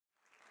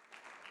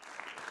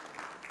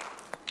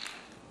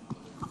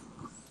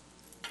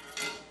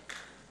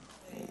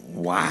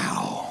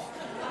Wow.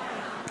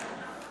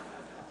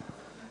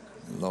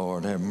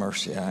 Lord have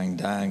mercy, I can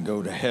die and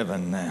go to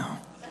heaven now.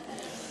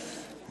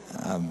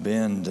 I've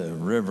been to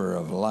River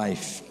of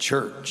Life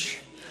Church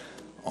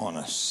on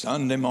a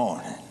Sunday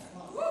morning.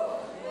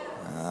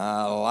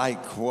 I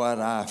like what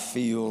I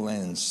feel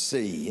and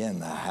see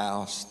in the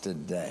house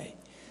today.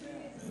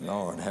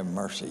 Lord have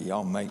mercy,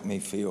 y'all make me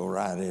feel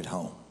right at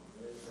home.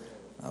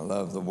 I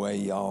love the way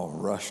y'all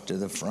rush to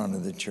the front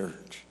of the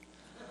church.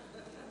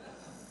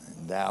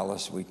 In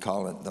Dallas, we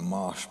call it the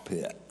mosh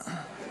pit.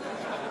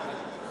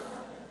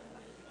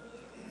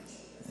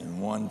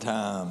 And one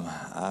time,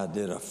 I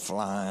did a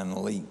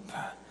flying leap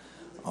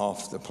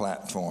off the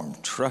platform,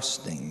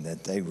 trusting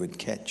that they would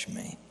catch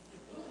me.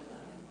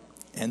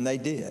 And they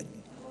did.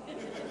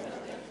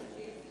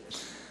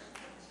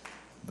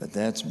 But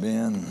that's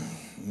been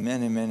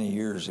many, many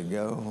years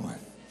ago.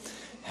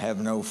 Have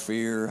no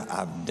fear.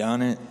 I've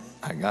done it.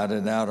 I got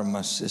it out of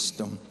my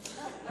system,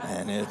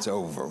 and it's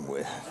over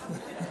with.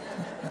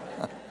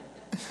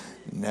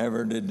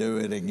 Never to do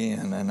it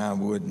again, and I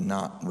would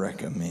not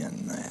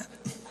recommend that.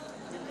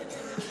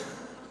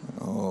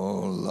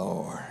 Oh,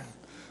 Lord.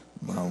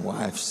 My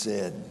wife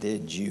said,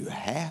 "Did you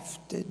have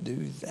to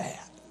do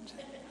that?"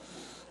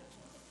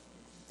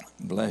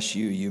 Bless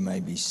you. You may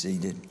be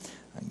seated.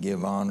 I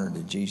give honor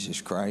to Jesus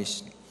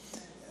Christ.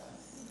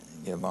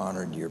 Give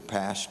honor to your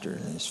pastor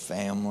and his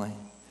family.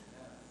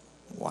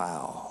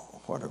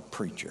 Wow. What a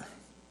preacher.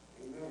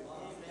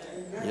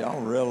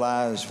 Y'all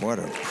realize what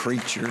a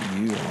preacher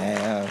you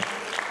have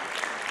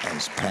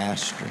as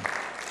pastor?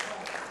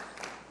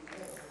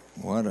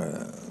 What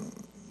a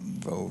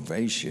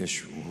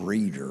vivacious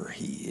reader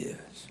he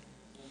is.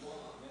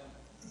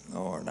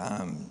 Lord,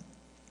 I'm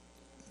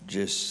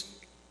just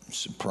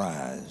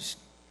surprised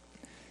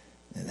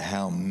at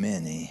how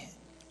many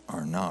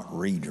are not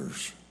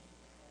readers.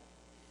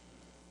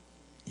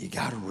 You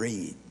got to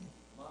read.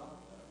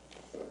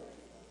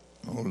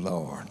 Oh,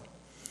 Lord.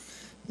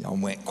 Y'all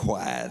went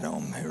quiet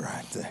on me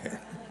right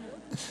there.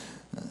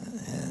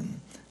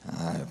 And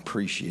I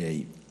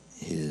appreciate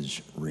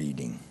his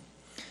reading.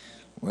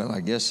 Well,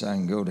 I guess I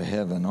can go to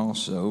heaven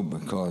also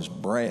because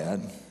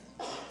Brad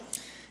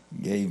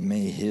gave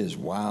me his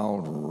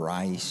wild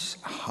rice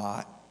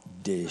hot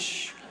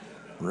dish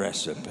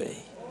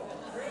recipe.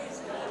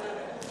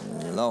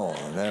 Lord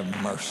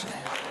have mercy.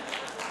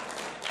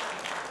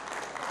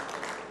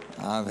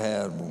 I've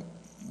had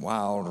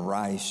wild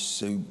rice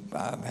soup.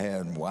 I've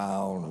had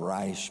wild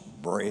rice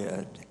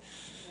bread.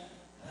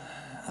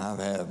 I've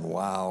had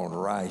wild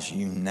rice,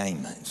 you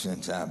name it,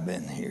 since I've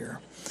been here.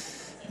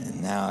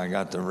 And now I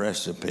got the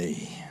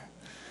recipe.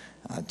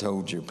 I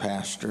told your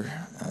pastor,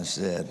 I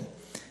said,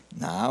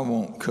 now I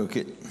won't cook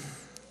it,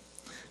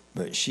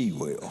 but she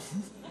will.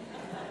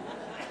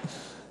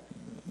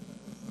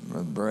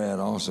 But Brad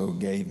also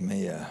gave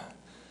me a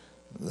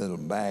little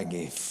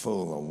baggie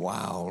full of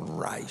wild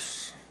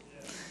rice.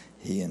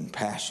 He and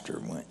Pastor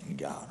went and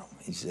got them.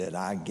 He said,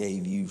 I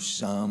gave you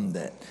some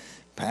that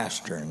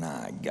Pastor and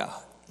I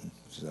got.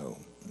 So,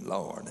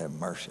 Lord have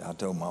mercy. I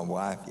told my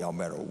wife, y'all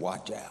better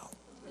watch out.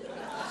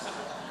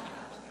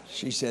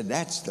 She said,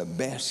 that's the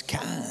best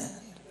kind.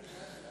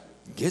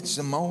 Get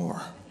some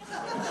more.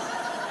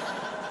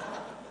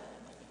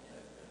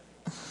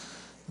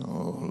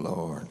 Oh,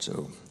 Lord.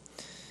 So,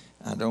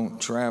 I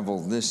don't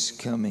travel this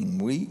coming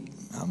week.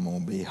 I'm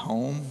going to be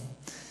home.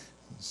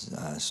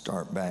 I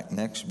start back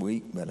next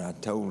week, but I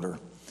told her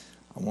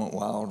I want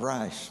wild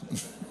rice.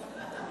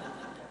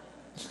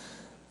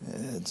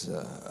 It's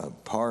a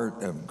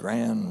part of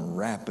Grand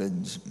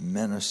Rapids,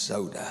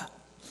 Minnesota.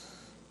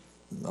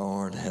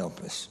 Lord help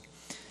us.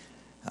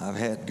 I've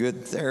had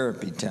good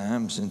therapy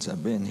time since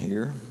I've been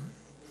here.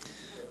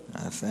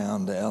 I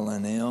found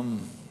L&M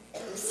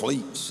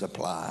Fleet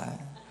Supply.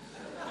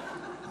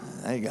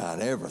 They got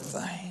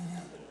everything.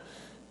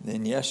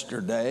 Then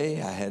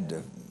yesterday I had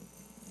to,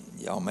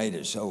 y'all made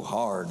it so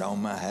hard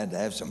on me, I had to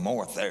have some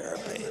more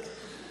therapy.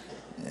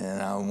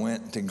 And I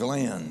went to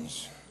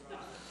Glenn's.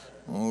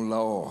 Oh,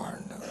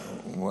 Lord,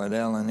 what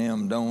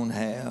L&M don't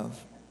have,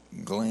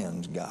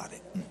 Glenn's got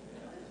it.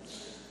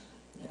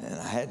 And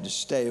I had to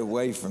stay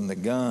away from the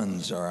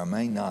guns or I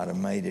may not have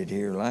made it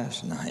here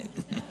last night.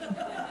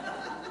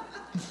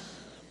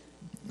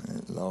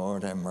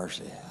 Lord have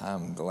mercy.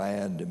 I'm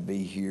glad to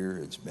be here.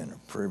 It's been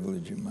a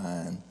privilege of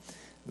mine.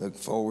 Look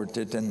forward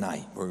to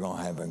tonight. We're going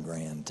to have a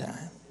grand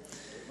time.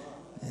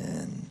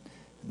 And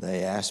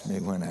they asked me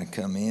when I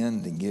come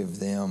in to give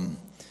them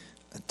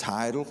a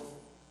title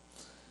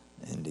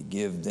and to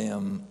give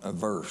them a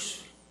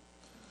verse.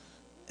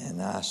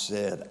 And I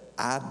said,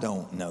 I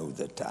don't know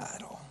the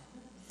title.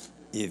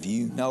 If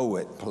you know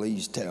it,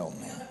 please tell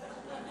me.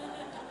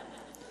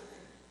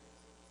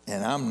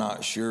 And I'm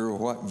not sure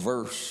what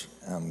verse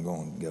I'm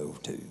going to go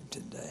to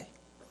today.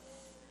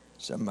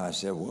 Somebody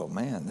said, well,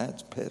 man,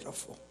 that's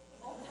pitiful.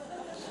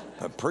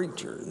 A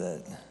preacher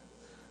that,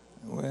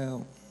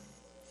 well,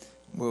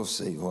 we'll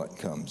see what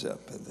comes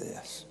up of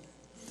this.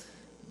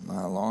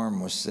 My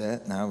alarm was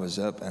set, and I was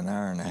up an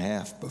hour and a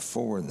half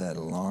before that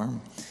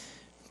alarm,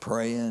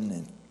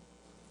 praying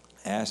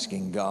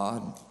asking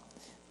God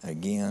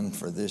again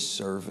for this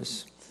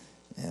service.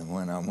 And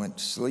when I went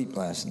to sleep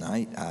last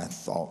night, I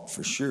thought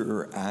for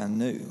sure I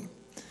knew.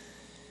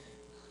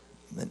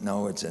 But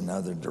no, it's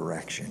another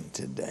direction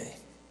today.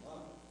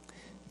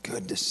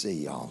 Good to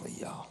see all of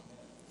y'all.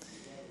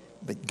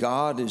 But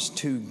God is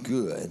too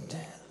good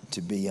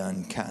to be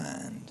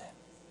unkind.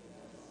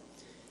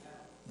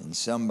 And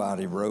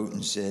somebody wrote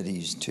and said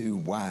he's too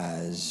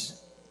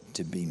wise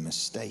to be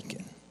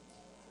mistaken.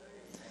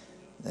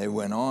 They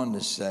went on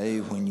to say,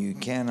 when you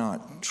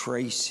cannot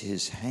trace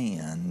his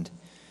hand,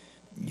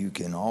 you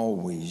can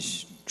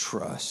always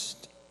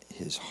trust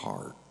his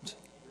heart.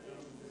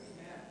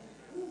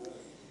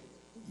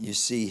 You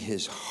see,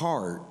 his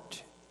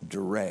heart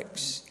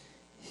directs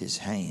his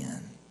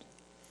hand.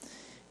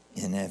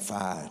 And if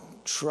I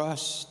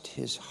trust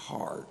his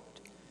heart,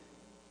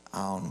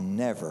 I'll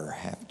never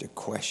have to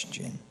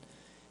question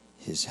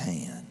his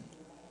hand.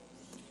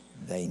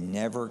 They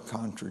never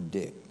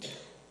contradict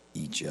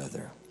each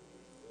other.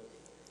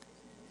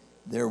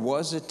 There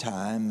was a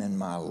time in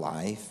my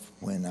life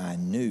when I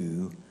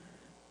knew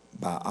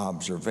by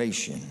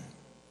observation,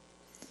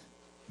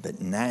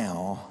 but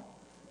now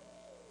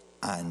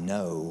I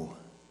know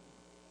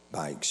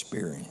by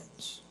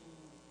experience.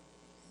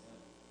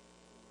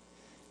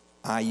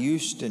 I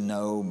used to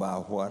know by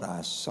what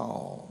I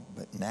saw,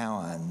 but now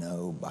I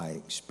know by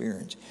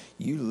experience.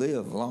 You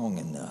live long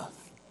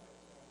enough,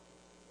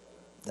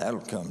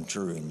 that'll come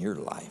true in your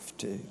life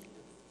too.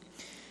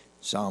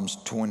 Psalms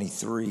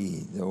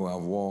 23, though I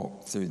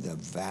walk through the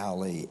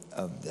valley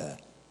of the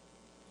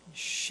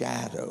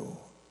shadow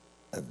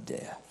of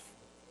death.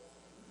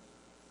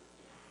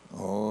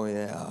 Oh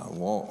yeah, I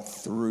walk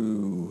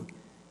through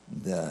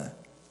the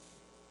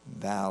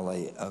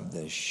valley of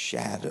the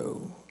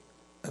shadow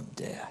of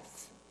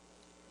death.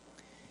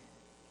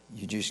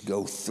 You just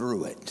go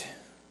through it.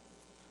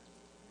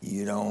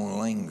 You don't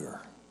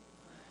linger.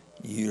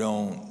 You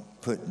don't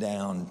put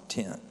down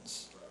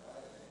tents.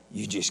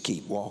 You just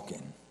keep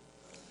walking.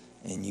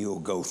 And you'll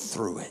go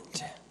through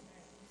it.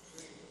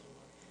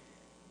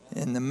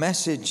 And the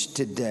message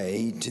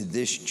today to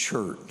this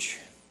church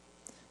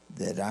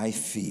that I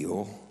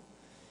feel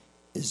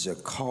is a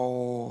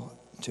call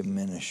to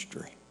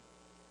ministry.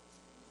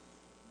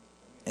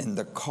 And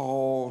the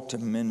call to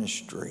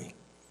ministry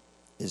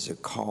is a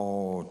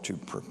call to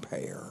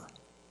prepare.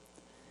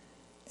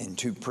 And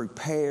to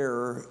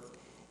prepare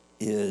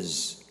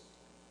is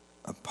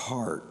a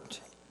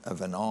part of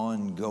an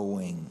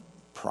ongoing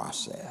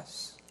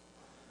process.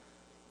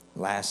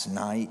 Last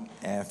night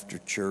after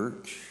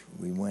church,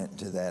 we went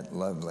to that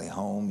lovely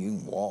home. You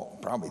can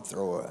walk, probably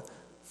throw a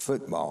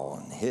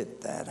football and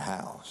hit that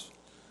house.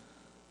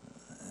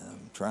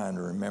 I'm trying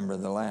to remember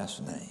the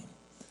last name.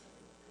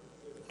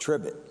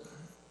 Tribbett.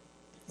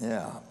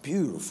 Yeah,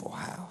 beautiful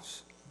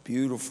house.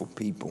 Beautiful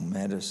people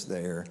met us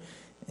there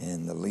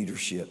and the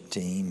leadership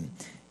team.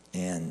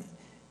 And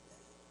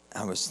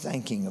I was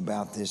thinking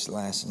about this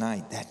last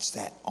night. That's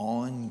that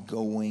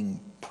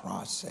ongoing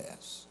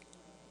process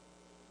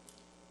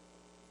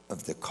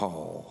of the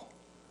call.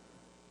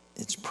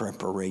 It's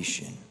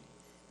preparation.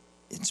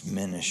 It's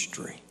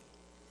ministry.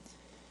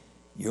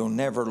 You'll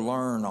never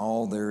learn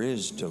all there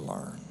is to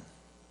learn.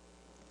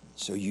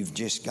 So you've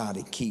just got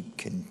to keep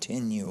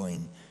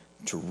continuing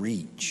to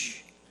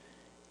reach.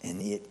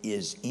 And it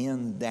is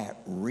in that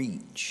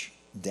reach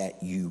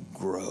that you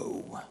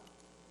grow.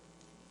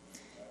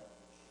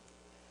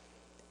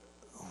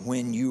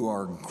 When you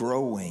are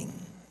growing,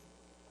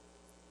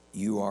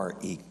 you are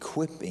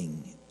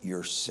equipping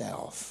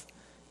yourself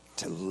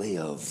to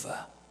live.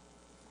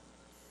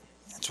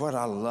 That's what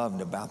I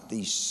loved about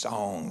these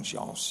songs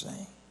y'all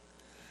sing.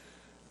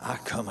 I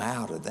come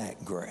out of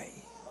that grave.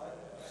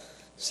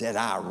 Said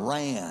I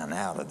ran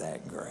out of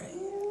that grave.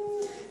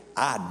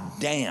 I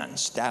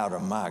danced out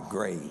of my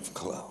grave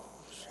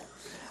clothes.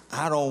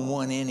 I don't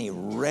want any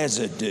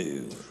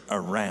residue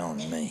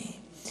around me.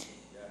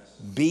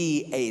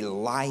 Be a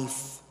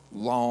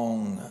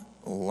lifelong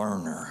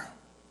learner.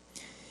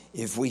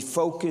 If we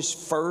focus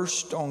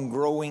first on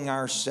growing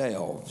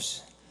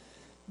ourselves,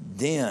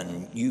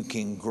 then you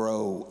can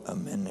grow a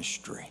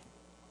ministry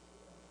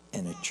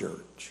in a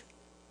church.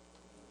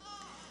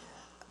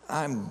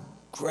 I'm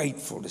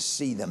grateful to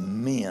see the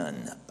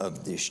men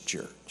of this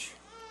church.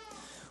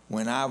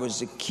 When I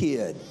was a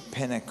kid,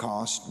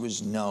 Pentecost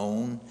was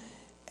known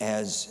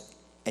as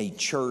a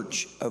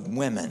church of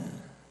women.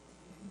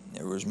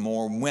 There was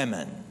more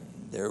women.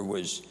 There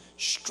was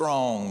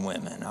strong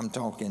women. I'm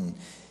talking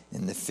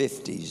in the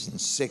 50s and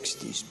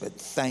 60s, but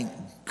thank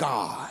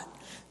God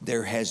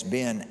there has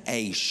been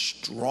a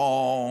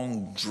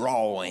strong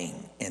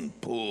drawing and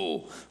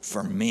pull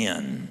for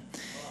men.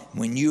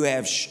 When you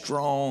have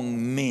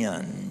strong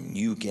men,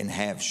 you can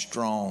have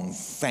strong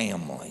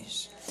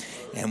families.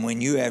 And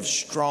when you have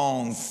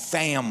strong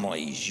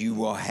families, you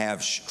will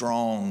have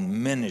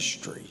strong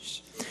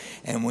ministries.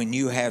 And when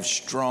you have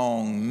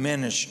strong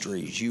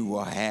ministries, you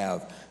will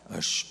have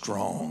a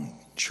strong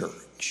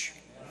church.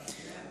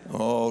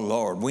 Oh,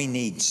 Lord, we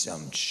need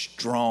some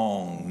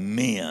strong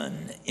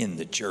men in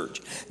the church.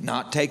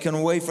 Not taken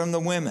away from the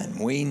women.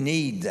 We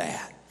need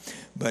that.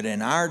 But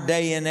in our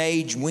day and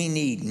age, we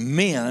need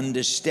men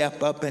to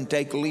step up and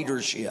take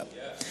leadership.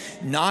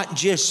 Not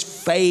just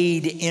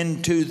fade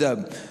into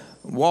the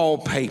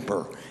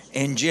wallpaper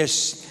and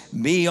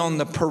just be on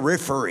the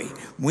periphery.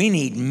 We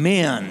need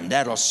men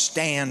that'll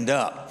stand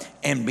up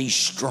and be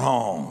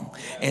strong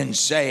and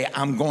say,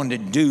 I'm going to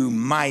do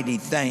mighty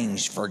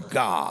things for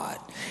God,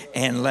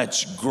 and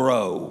let's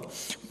grow.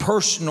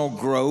 Personal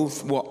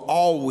growth will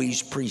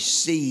always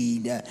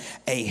precede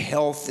a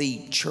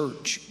healthy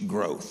church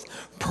growth.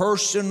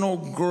 Personal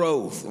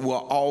growth will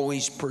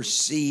always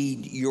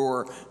precede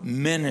your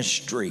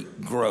ministry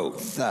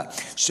growth.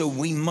 So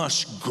we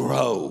must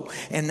grow.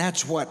 And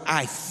that's what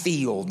I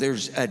feel.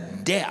 There's a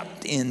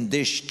depth in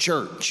this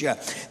church.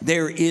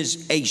 There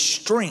is a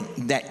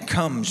strength that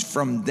comes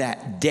from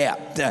that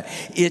depth.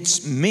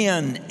 It's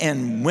men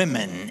and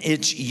women.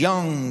 It's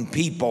young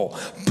people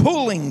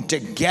pulling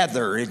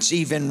together. It's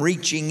even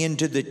reaching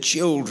into the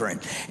children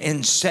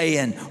and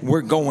saying,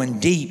 we're going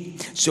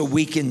deep so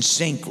we can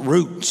sink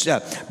roots.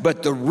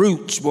 But the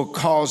roots will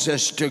cause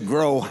us to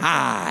grow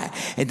high.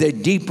 And the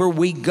deeper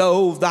we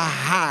go, the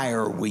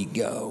higher we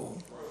go.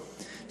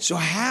 So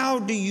how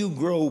do you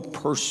grow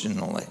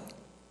personally?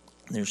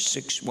 There's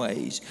 6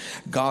 ways.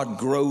 God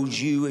grows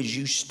you as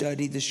you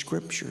study the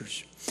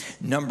scriptures.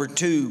 Number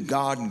 2,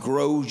 God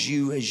grows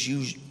you as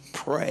you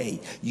pray.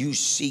 You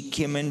seek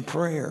him in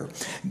prayer.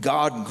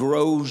 God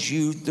grows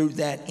you through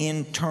that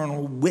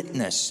internal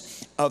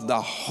witness of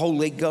the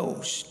Holy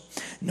Ghost.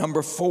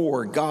 Number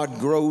 4, God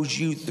grows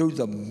you through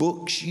the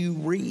books you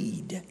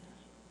read.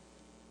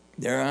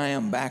 There I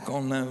am back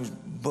on those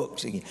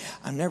books again.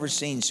 I've never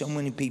seen so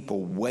many people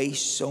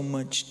waste so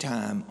much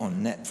time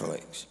on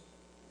Netflix.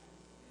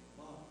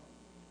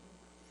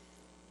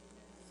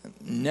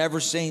 Never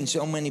seen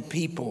so many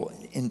people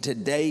in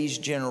today's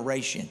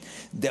generation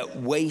that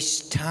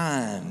waste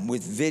time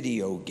with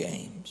video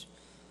games.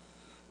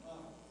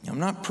 I'm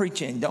not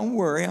preaching, don't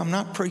worry, I'm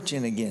not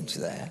preaching against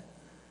that.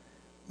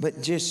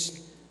 But just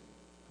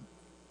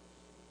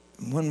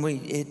when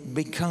it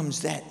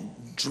becomes that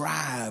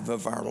drive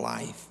of our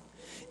life,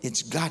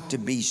 it's got to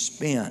be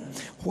spent.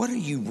 What are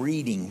you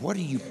reading? What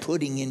are you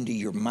putting into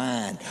your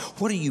mind?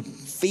 What are you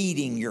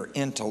feeding your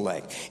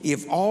intellect?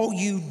 If all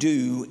you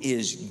do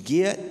is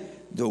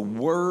get the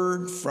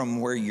word from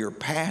where your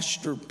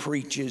pastor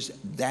preaches,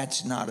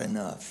 that's not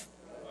enough.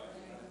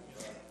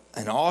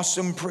 An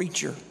awesome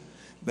preacher,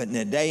 but in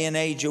the day and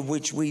age of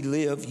which we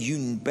live,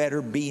 you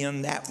better be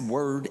in that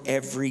word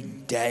every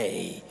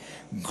day.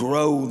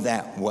 Grow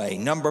that way.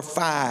 Number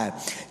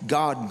 5,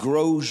 God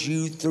grows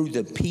you through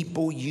the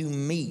people you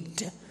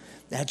meet.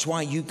 That's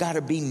why you got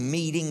to be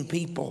meeting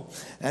people.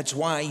 That's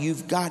why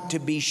you've got to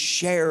be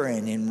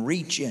sharing and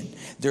reaching.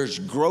 There's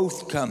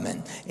growth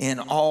coming in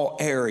all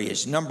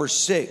areas. Number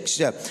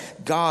 6,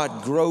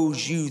 God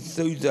grows you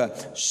through the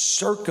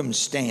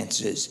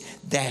circumstances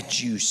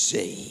that you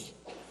see.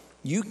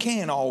 You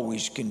can't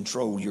always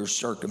control your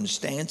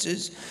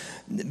circumstances,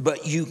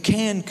 but you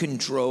can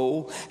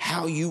control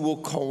how you will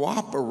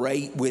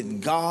cooperate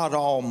with God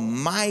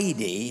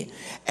Almighty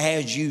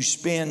as you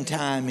spend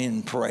time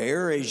in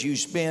prayer, as you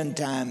spend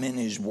time in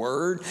His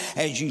Word,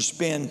 as you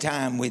spend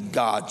time with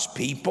God's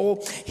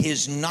people.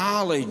 His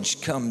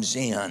knowledge comes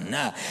in.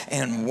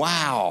 And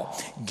wow,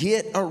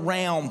 get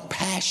around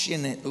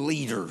passionate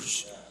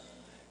leaders.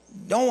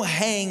 Don't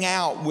hang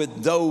out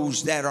with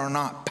those that are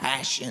not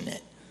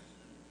passionate.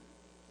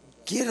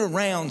 Get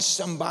around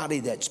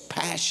somebody that's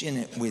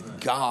passionate with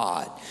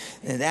God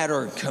and that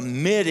are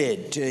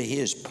committed to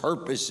His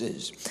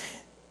purposes.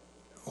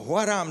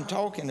 What I'm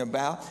talking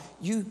about,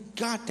 you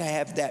got to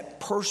have that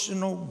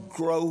personal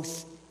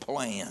growth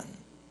plan.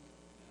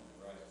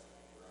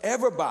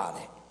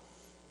 Everybody.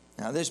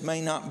 Now, this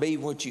may not be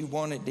what you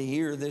wanted to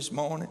hear this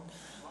morning,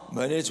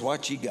 but it's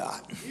what you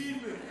got.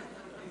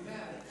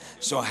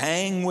 So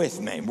hang with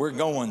me. We're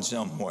going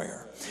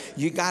somewhere.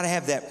 You got to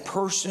have that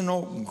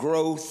personal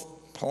growth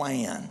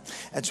plan.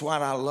 That's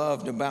what I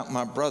loved about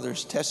my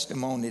brother's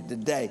testimony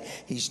today.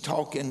 He's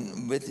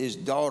talking with his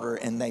daughter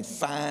and they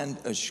find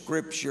a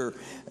scripture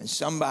and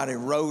somebody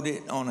wrote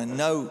it on a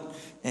note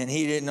and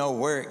he didn't know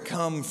where it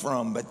come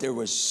from, but there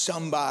was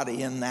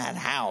somebody in that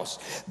house.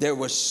 There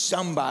was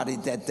somebody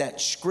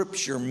that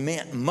scripture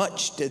meant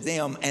much to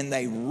them and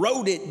they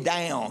wrote it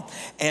down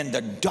and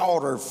the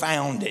daughter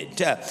found it.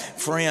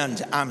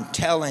 Friends, I'm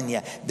telling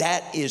you,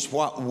 that is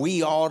what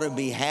we ought to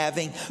be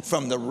having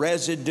from the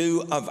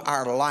residue of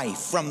our life,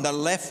 from the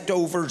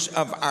leftovers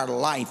of our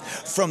life,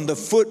 from the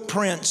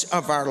footprints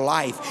of our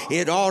life.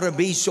 It ought to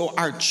be so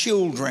our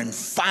children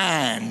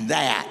find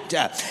that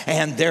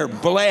and they're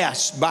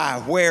blessed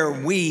by where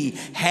we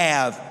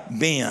have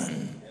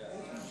been.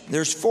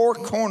 There's 4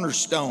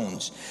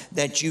 cornerstones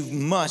that you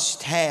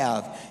must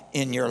have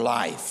in your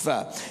life.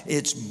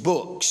 It's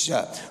books.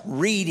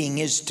 Reading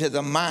is to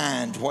the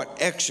mind what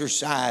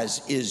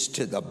exercise is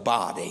to the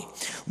body.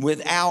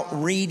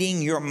 Without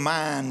reading, your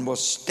mind will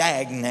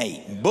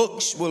stagnate.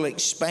 Books will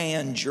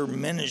expand your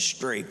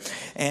ministry,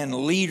 and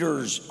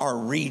leaders are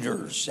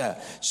readers.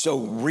 So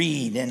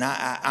read, and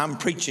I'm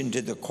preaching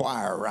to the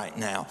choir right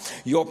now.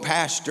 Your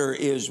pastor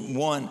is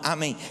one,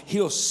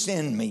 he'll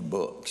send me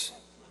books.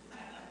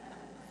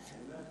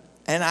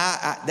 And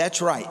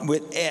that's right,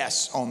 with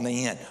S on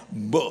the end,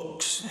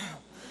 books.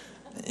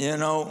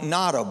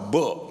 Not a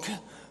book,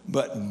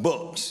 but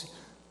books.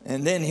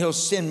 And then he'll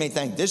send me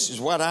things. This is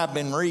what I've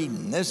been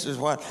reading. This is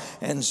what.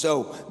 And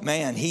so,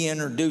 man, he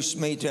introduced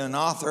me to an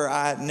author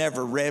I had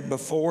never read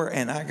before,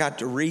 and I got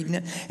to reading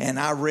it. And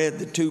I read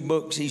the 2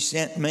 books he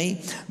sent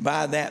me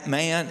by that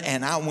man,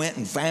 and I went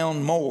and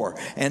found more.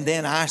 And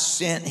then I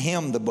sent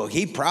him the book.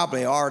 He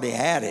probably already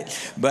had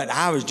it, but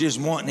I was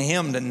just wanting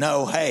him to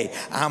know, hey,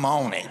 I'm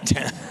on it.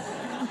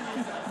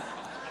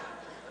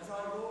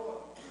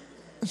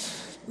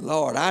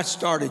 Lord, I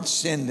started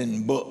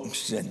sending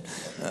books, and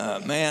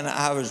man,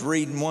 I was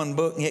reading one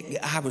book, and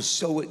I was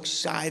so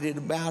excited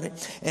about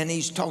it. And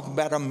he's talking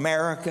about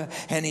America,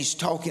 and he's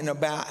talking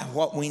about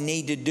what we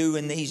need to do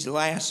in these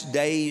last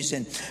days.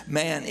 And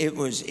man,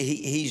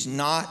 he's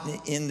not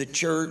in the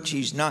church,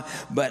 he's not,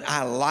 but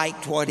I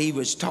liked what he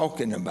was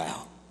talking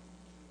about.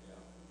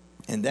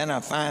 And then I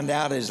find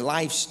out his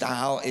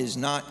lifestyle is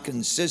not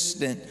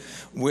consistent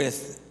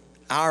with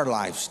our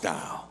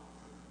lifestyle.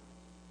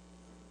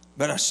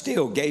 But I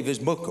still gave his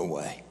book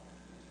away.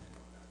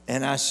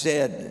 And I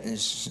said,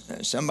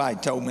 somebody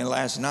told me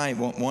last night,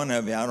 one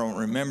of you, I don't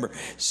remember,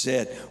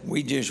 said,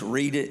 we just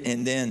read it,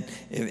 and then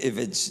if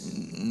it's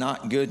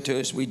not good to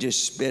us, we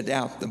just spit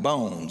out the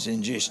bones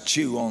and just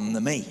chew on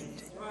the meat.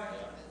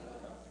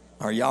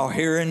 Are y'all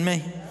hearing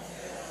me?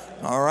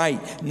 All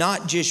right.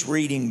 Not just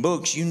reading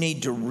books, you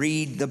need to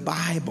read the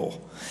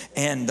Bible.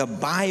 And the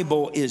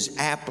Bible is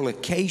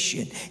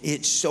application.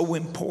 It's so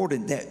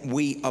important that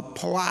we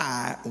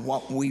apply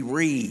what we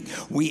read.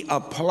 We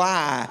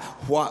apply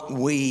what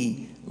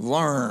we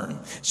learn.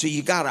 So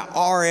you got to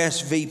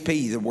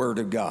RSVP the Word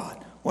of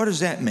God. What does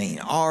that mean?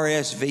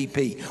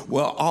 RSVP.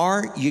 Well,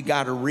 R, you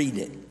got to read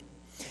it.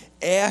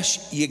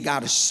 S, you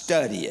got to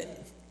study it.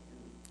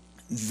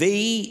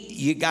 V,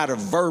 you got to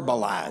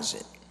verbalize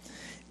it.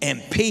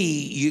 And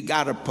P, you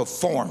got to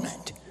perform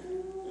it.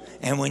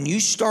 And when you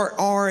start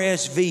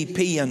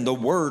RSVPing the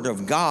Word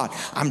of God,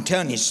 I'm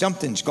telling you,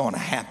 something's going to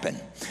happen.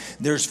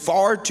 There's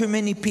far too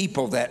many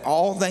people that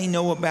all they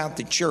know about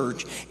the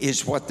church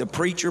is what the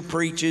preacher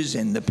preaches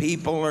and the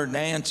people are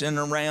dancing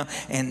around.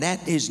 And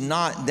that is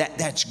not,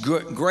 that's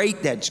good,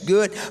 great, that's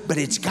good, but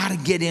it's got to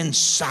get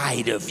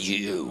inside of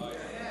you.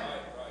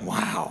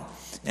 Wow.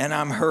 And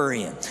I'm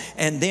hurrying.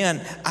 And then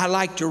I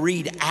like to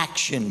read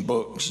action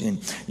books,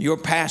 and your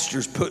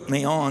pastors put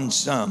me on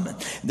some.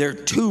 They're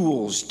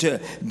tools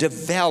to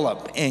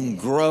develop and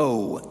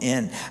grow,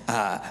 and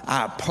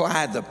I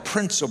apply the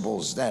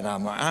principles that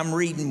I'm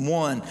reading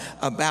one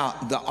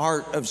about the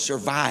art of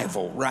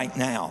survival right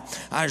now.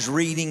 I was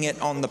reading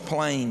it on the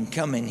plane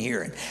coming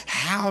here, and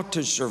how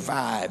to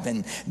survive,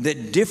 and the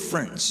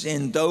difference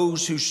in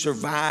those who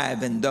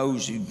survive and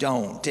those who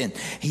don't. And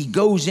he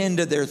goes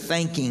into their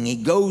thinking. He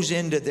goes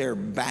into their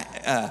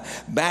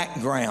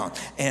background.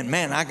 And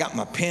man, I got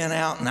my pen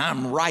out and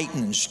I'm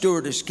writing, and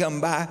stewardess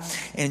come by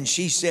and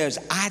she says,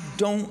 I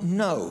don't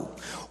know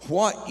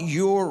what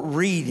you're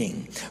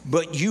reading,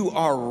 but you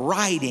are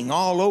writing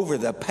all over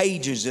the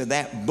pages of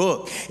that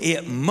book.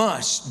 It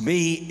must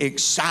be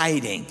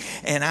exciting.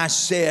 And I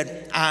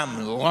said,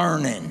 I'm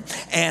learning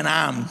and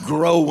I'm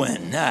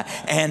growing,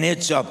 and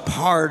it's a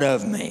part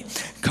of me.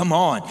 Come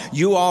on,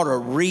 you ought to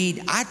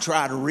read. I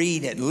try to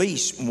read at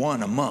least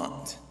one a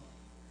month.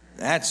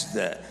 That's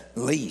the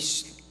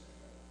least.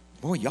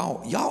 Boy,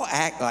 y'all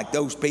act like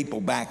those people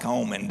back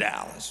home in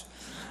Dallas.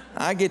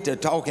 I get to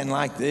talking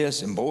like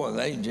this, and boy,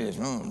 they just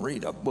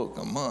read a book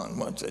a month.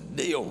 What's the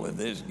deal with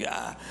this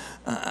guy?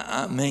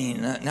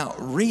 Now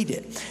read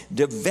it.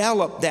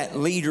 Develop that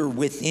leader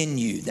within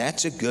you.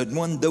 That's a good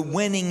one. The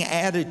winning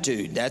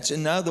attitude. That's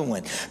another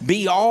one.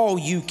 Be all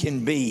you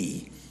can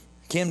be.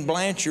 Ken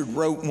Blanchard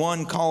wrote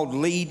one called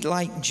Lead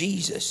Like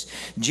Jesus.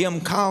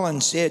 Jim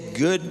Collins said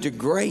good to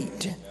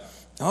great.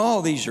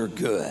 All these are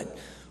good.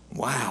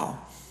 Wow.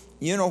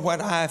 You know what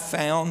I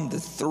found?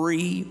 The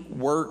 3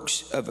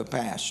 works of a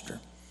pastor.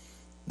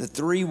 The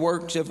 3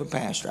 works of a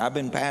pastor. I've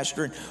been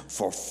pastoring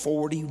for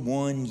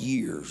 41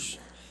 years.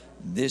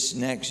 This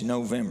next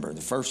November,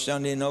 the first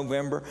Sunday in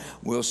November,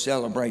 we'll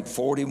celebrate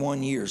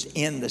 41 years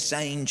in the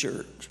same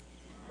church.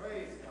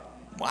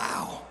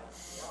 Wow.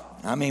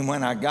 I mean,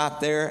 when I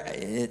got there,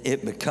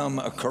 it became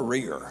a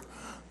career.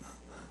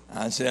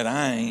 I said,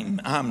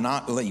 I'm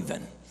not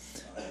leaving.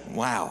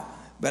 Wow.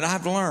 But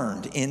I've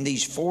learned in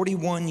these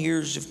 41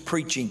 years of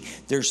preaching,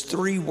 there's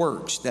 3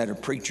 works that a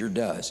preacher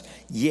does.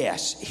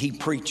 Yes, he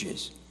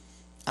preaches.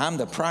 I'm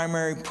the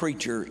primary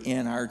preacher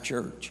in our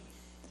church.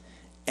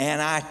 And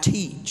I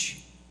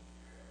teach.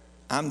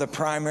 I'm the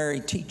primary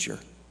teacher.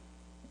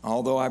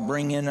 Although I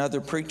bring in other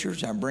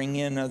preachers, I bring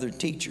in other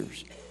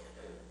teachers.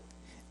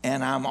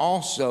 And I'm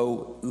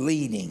also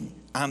leading.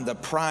 I'm the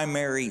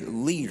primary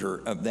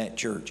leader of that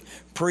church.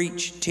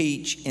 Preach,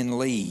 teach, and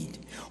lead.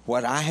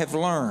 What I have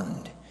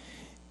learned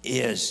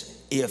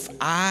is if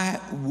I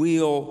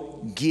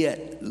will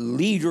get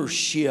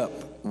leadership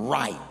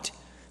right,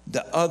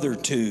 the other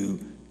two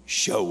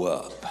show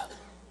up.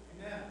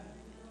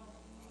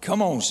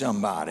 Come on,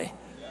 somebody.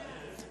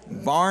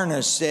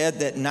 Barna said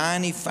that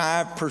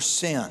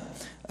 95%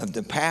 of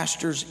the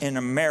pastors in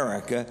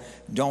America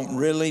don't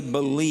really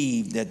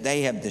believe that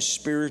they have the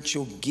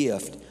spiritual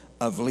gift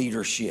of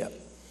leadership.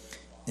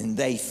 And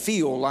they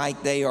feel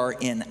like they are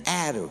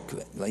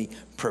inadequately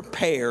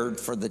prepared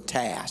for the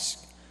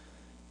task.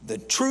 The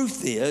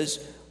truth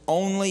is,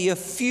 only a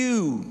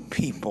few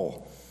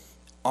people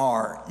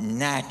are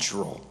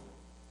natural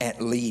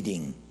at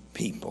leading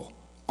people.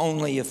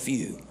 Only a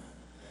few.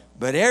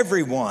 But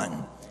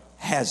everyone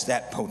has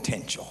that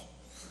potential.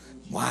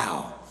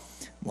 Wow.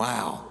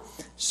 Wow.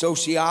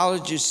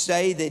 Sociologists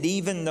say that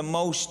even the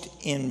most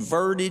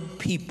inverted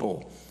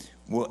people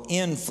will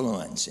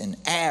influence an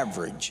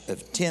average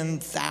of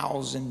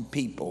 10,000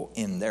 people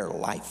in their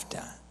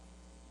lifetime.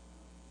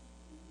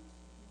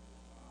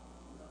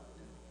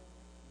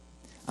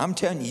 I'm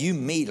telling you, you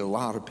meet a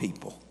lot of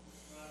people.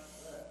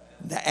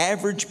 The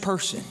average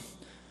person,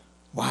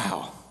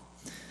 wow,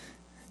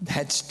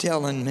 that's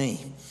telling me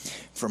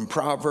from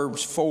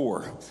Proverbs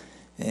 4,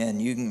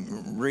 and you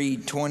can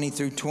read 20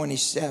 through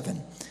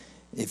 27.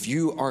 If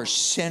you are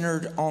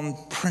centered on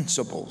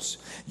principles,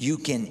 you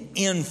can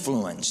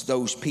influence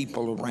those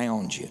people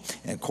around you.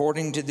 And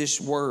according to this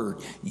word,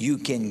 you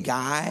can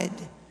guide,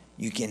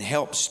 you can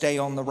help stay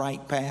on the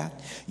right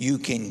path, you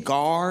can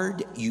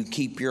guard, you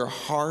keep your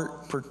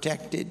heart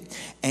protected,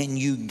 and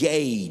you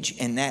gauge,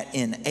 and that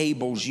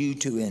enables you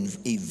to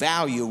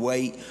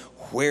evaluate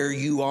where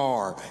you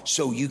are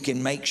so you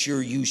can make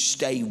sure you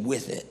stay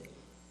with it.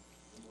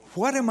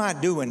 What am I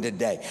doing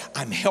today?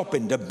 I'm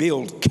helping to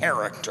build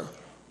character.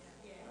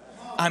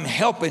 I'm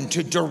helping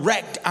to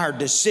direct our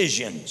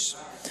decisions.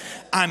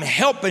 I'm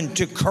helping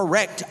to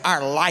correct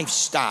our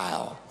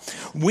lifestyle.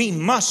 We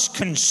must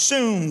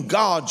consume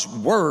God's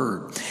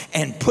word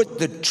and put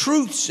the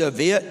truths of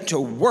it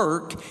to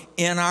work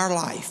in our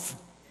life.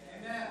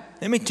 Amen.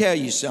 Let me tell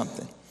you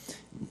something.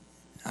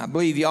 I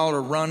believe y'all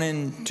are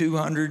running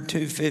 200,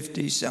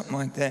 250, something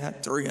like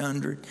that,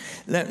 300.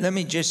 Let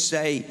me just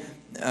say,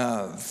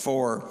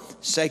 for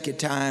sake of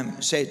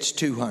time, say it's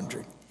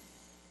 200.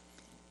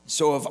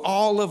 So of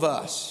all of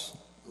us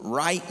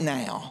right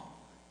now,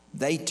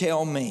 they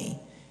tell me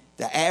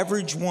the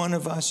average one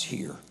of us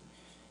here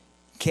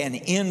can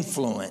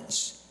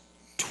influence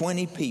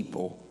 20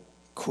 people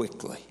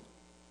quickly.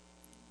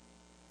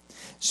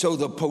 So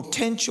the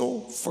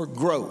potential for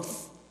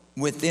growth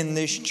within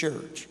this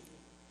church,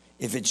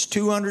 if it's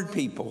 200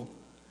 people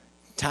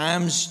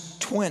times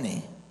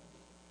 20,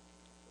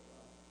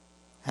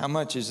 how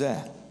much is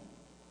that?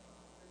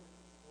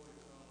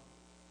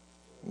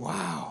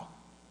 Wow.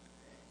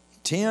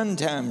 10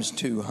 times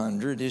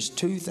 200 is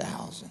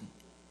 2,000.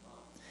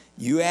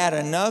 You add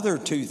another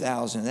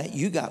 2,000 that,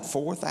 you got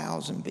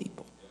 4,000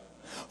 people.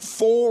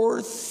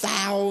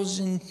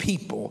 4,000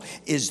 people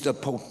is the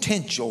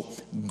potential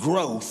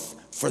growth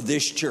for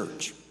this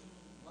church.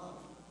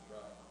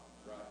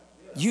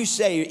 You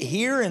say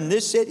here in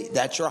this city,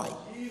 that's right.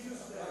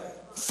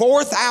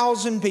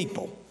 4,000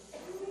 people.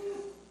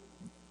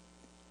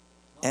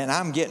 And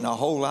I'm getting a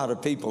whole lot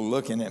of people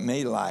looking at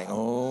me like,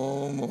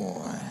 oh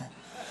boy.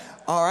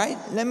 All right,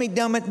 let me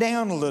dumb it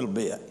down a little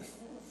bit.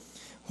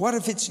 What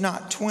if it's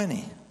not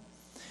 20?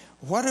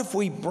 What if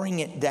we bring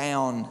it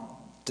down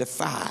to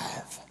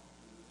 5?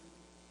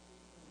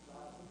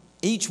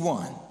 Each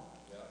one.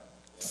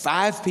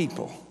 5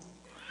 people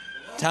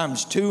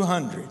times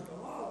 200.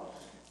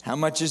 How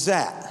much is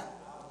that?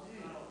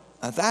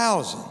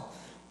 1,000.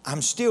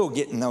 I'm still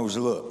getting those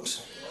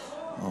looks.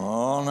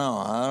 Oh no,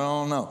 I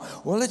don't know.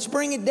 Well, let's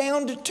bring it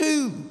down to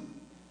 2.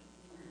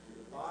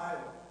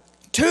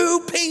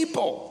 2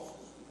 people.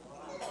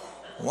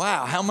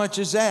 Wow, how much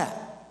is that?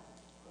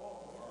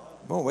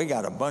 Boy, we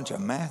got a bunch of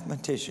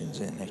mathematicians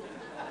in there.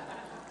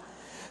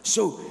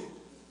 So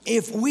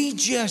if we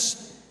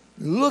just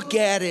look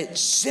at it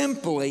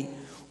simply,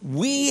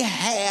 we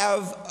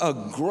have a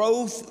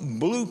growth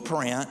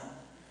blueprint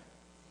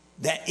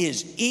that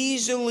is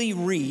easily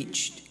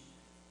reached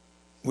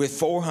with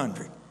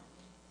 400.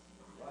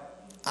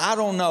 I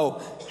don't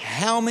know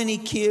how many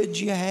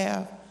kids you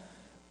have,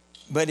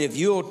 but if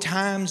you'll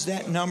times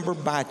that number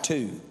by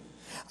 2.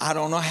 I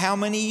don't know how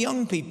many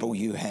young people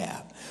you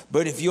have,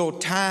 but if you'll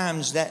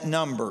times that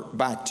number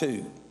by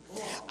 2.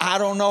 I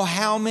don't know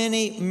how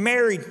many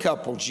married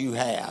couples you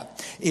have,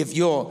 if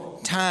you'll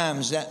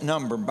times that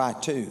number by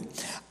 2.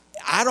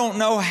 I don't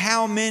know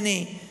how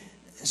many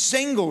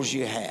singles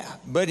you have,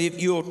 but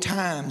if you'll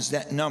times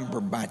that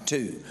number by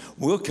 2,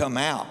 we'll come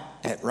out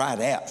right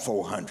at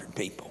 400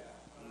 people.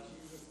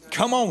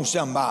 Come on,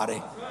 somebody.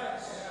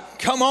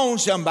 Come on,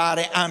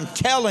 somebody. I'm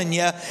telling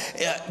you,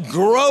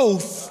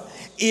 growth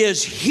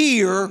is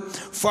here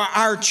for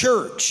our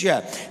church.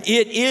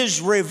 It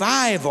is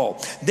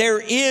revival. There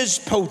is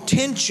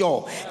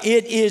potential.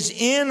 It is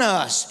in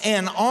us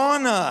and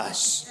on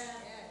us.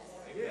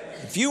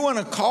 If you want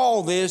to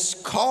call this,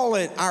 call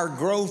it our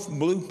growth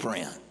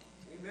blueprint.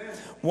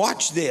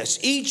 Watch this.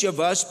 Each of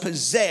us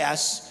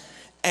possess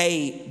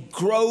a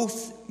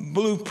growth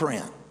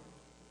blueprint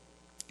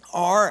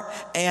or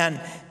an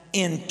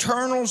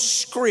internal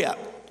script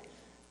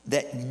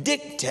that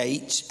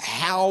dictates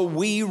how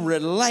we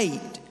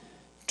relate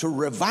to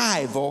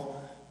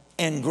revival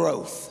and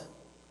growth.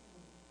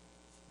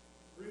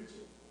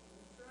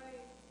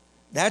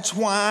 That's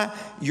why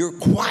you're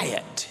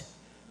quiet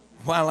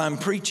while I'm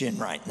preaching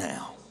right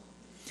now.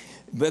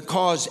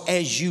 Because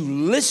as you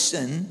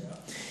listen,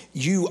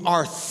 you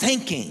are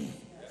thinking.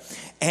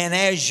 And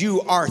as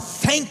you are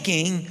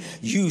thinking,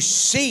 you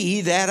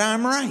see that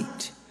I'm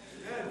right.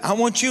 I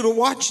want you to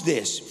watch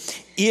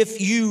this.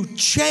 If you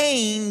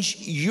change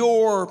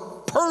your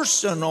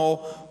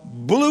personal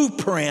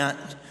blueprint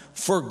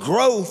for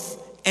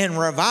growth and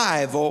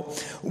revival,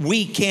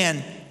 we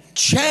can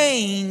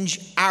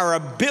change our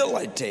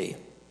ability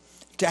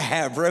to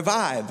have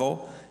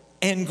revival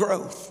and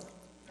growth.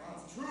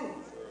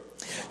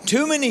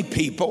 Too many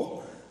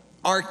people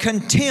are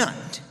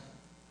content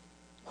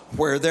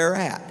where they're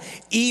at,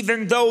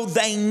 even though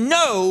they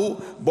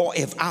know, boy,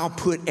 if I'll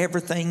put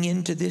everything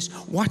into this.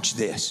 Watch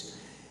this.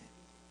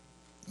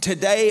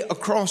 Today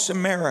across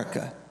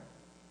America,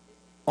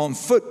 on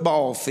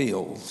football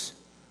fields,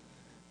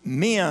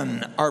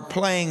 men are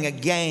playing a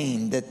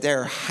game that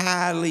they're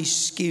highly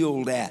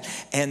skilled at,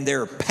 and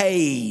they're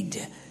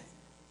paid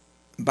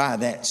by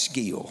that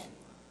skill.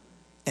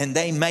 And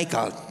they make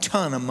a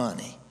ton of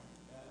money.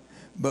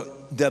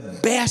 But the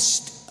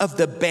best of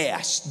the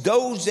best,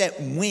 those that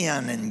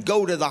win and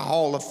go to the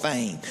Hall of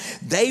Fame,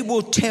 they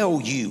will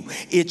tell you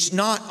it's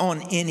not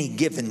on any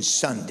given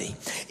Sunday.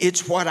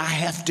 It's what I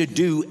have to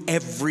do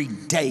every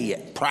day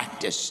at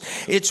practice.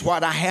 It's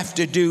what I have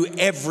to do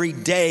every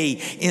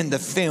day in the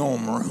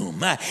film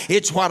room.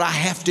 It's what I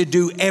have to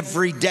do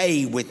every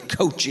day with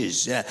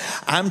coaches.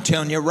 I'm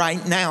telling you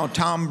right now,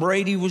 Tom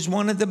Brady was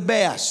one of the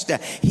best.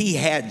 He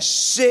had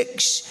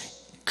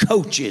 6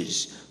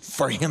 coaches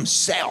for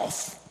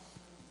himself.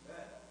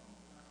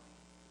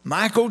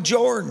 Michael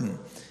Jordan,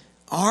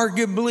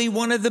 arguably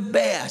one of the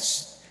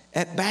best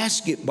at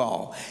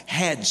basketball,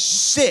 had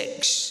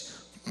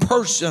 6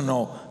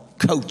 personal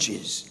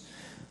coaches.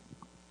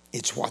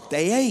 It's what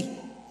they ate.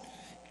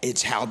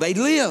 It's how they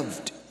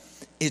lived.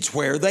 It's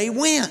where they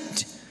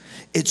went.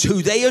 It's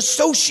who they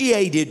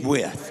associated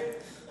with.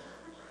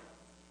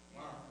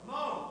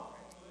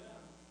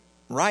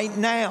 Right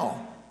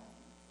now,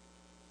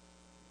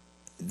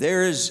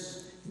 there's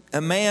a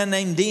man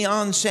named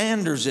Deion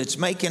Sanders that's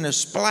making a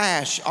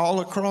splash all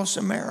across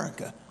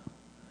America.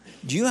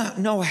 Do you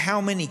know how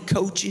many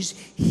coaches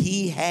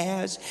he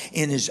has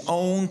in his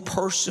own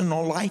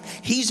personal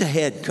life? He's a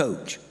head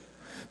coach,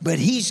 but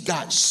he's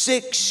got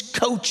 6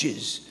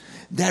 coaches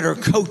that are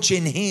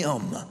coaching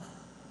him.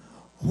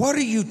 What are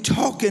you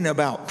talking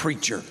about,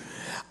 preacher?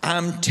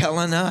 I'm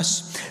telling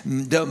us,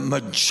 the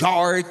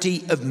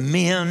majority of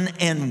men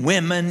and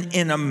women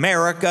in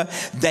America,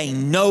 they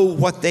know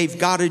what they've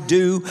got to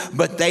do,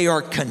 but they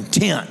are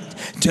content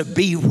to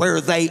be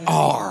where they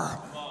are.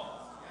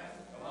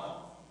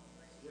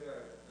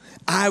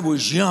 I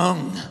was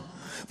young,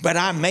 but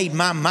I made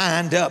my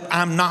mind up.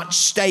 I'm not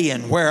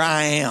staying where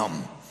I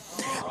am.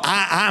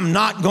 I'm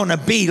not going to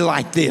be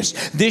like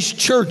this. This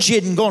church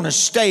isn't going to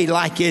stay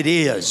like it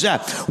is.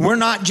 We're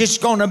not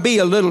just going to be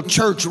a little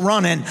church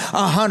running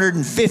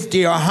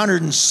 150 or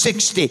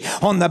 160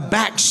 on the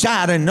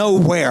backside of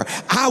nowhere.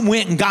 I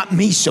went and got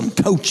me some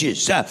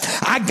coaches.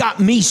 I got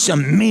me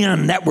some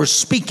men that were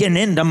speaking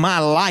into my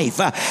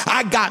life.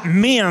 I got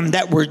men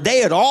they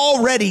had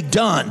already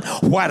done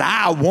what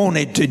I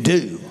wanted to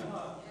do.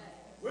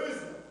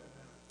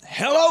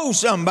 Hello,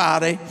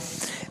 somebody.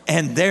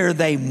 And there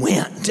they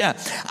went.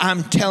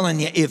 I'm telling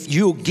you, if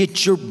you'll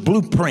get your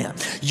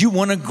blueprint, you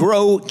want to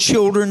grow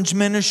children's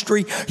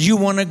ministry, you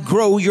want to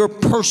grow your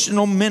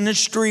personal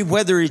ministry,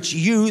 whether it's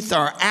youth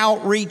or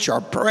outreach or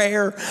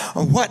prayer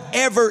or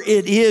whatever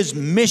it is,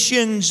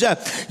 missions,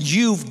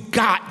 you've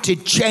got to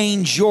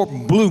change your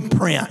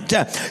blueprint.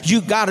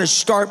 You got to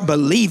start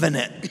believing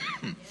it.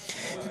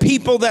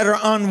 People that are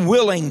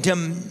unwilling to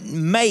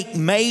make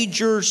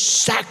major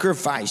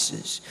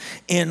sacrifices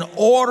in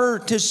order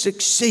to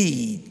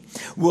succeed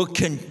will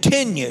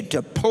continue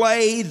to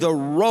play the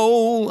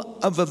role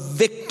of a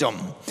victim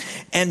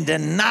and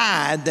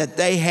deny that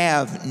they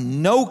have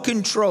no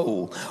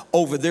control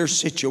over their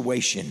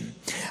situation.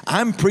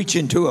 I'm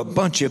preaching to a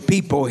bunch of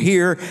people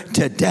here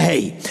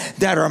today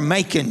that are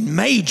making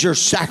major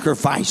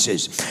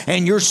sacrifices,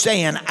 and you're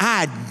saying,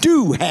 I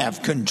do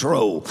have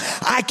control.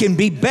 I can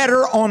be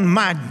better on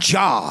my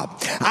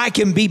job. I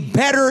can be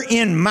better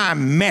in my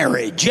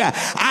marriage.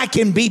 I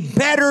can be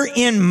better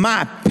in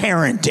my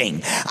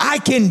parenting. I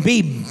can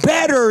be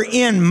better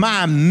in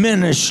my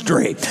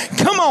ministry.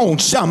 Come on,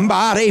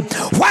 somebody.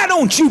 Why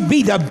don't you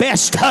be the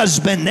best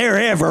husband there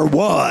ever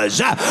was?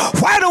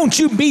 Why don't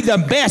you be the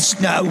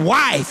best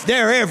wife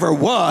there ever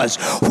was?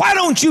 Why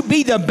don't you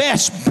be the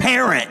best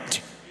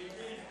parent?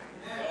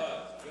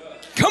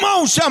 Come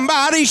on,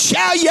 somebody.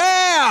 Shout,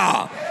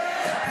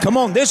 yeah. Come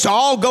on, this will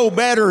all go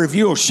better if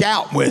you'll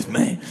shout with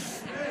me.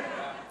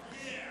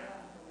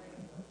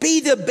 Be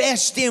the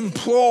best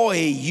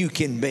employee you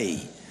can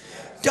be.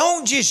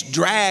 Don't just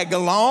drag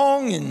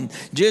along and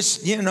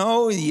just,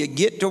 you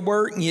get to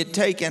work and you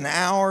take an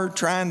hour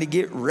trying to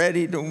get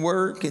ready to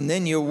work, and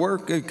then you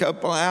work a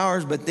couple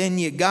hours, but then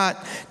you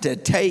got to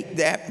take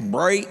that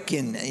break,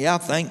 and yeah,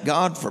 thank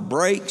God for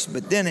breaks,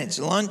 but then it's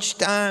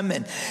lunchtime,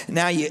 and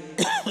now you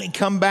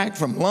come back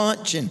from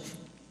lunch and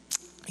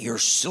you're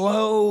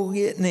slow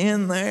getting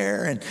in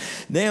there, and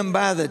then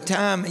by the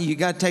time you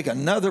got to take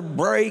another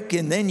break,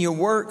 and then you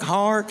work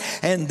hard,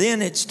 and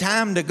then it's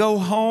time to go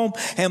home,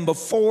 and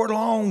before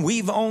long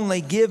we've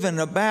only given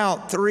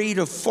about 3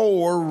 to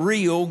 4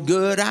 real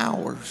good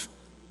hours.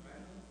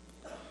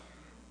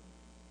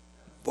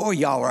 Boy,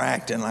 y'all are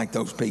acting like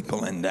those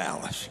people in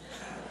Dallas.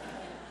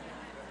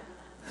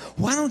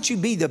 Why don't you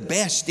be the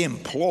best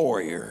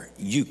employer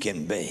you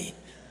can be?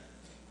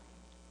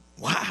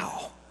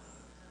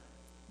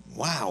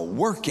 Wow,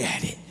 work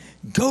at it.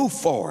 Go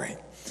for it.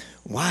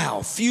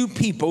 Wow, few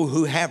people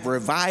who have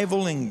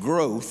revival and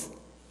growth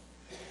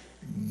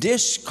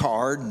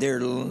discard their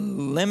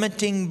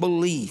limiting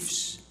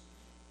beliefs.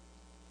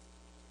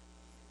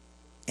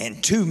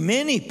 And too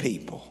many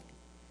people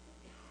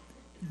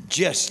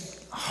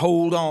just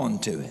hold on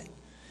to it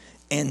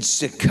and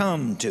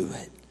succumb to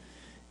it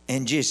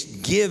and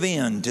just give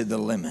in to the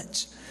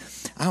limits.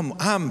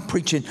 I'm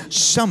preaching,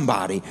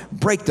 somebody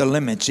break the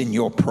limits in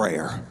your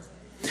prayer.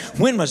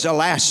 When was the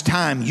last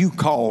time you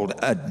called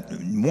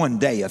one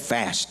day of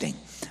fasting?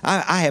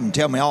 I have them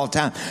tell me all the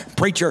time,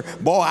 preacher,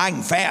 boy, I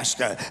can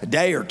fast a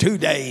day or 2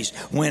 days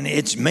when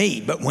it's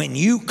me. But when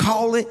you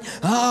call it,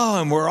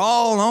 and we're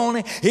all on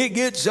it, it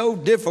gets so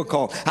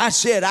difficult. I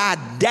said, I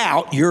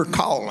doubt your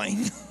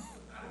calling.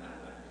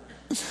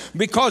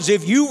 Because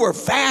if you were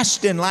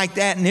fasting like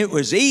that and it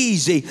was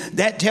easy,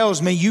 that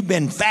tells me you've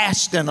been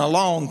fasting a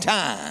long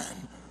time.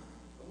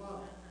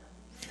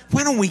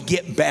 Why don't we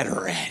get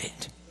better at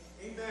it?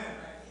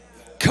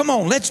 Come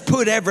on, let's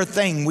put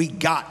everything we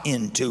got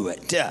into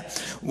it.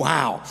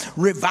 Wow.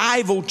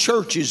 Revival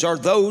churches are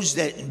those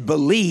that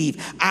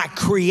believe I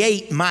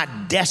create my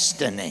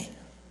destiny.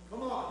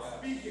 Come on,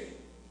 speak it.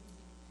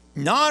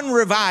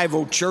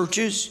 Non-revival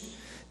churches,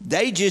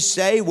 they just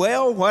say,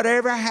 well,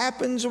 whatever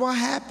happens will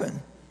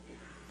happen.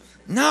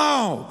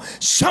 No,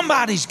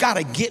 somebody's got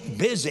to get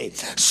busy.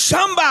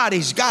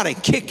 Somebody's got to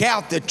kick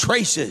out the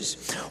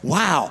traces.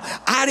 Wow,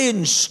 I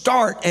didn't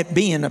start at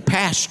being a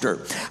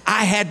pastor.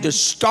 I had to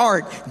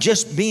start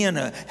just being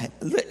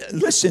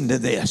listen to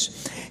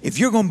this. If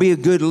you're going to be a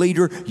good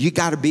leader, you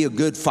got to be a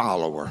good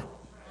follower.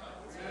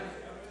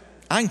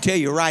 I can tell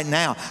you right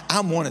now,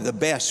 I'm one of the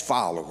best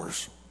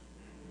followers.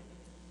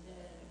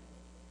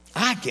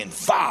 I can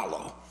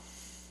follow.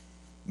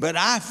 But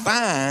I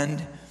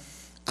find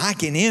I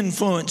can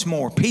influence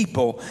more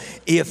people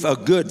if a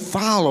good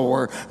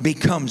follower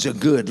becomes a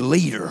good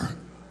leader.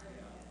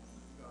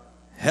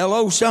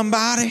 Hello,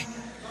 somebody?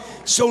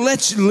 So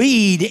let's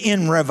lead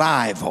in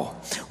revival.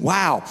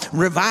 Wow.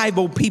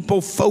 Revival people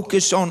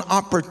focus on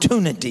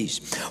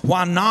opportunities,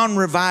 while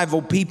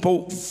non-revival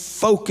people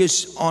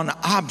focus on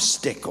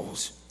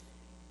obstacles.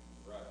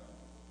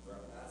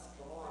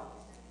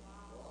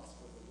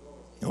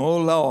 Oh,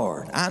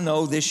 Lord. I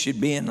know this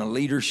should be in a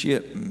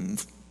leadership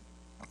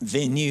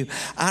venue.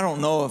 I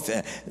don't know if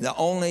the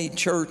only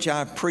church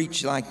I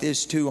preached like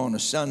this to on a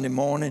Sunday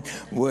morning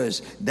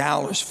was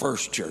Dallas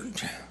First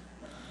Church.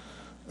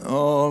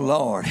 Oh,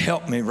 Lord,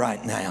 help me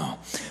right now.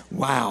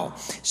 Wow.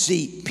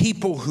 See,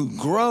 people who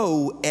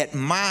grow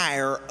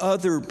admire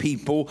other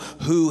people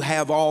who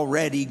have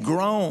already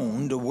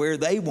grown to where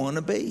they want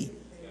to be.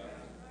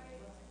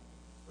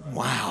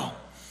 Wow.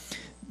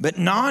 But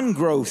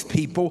non-growth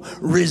people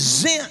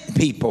resent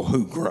people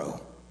who grow.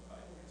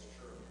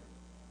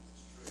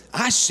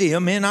 I see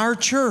them in our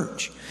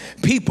church.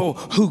 People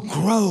who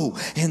grow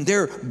and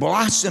they're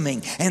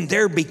blossoming and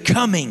they're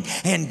becoming,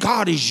 and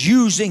God is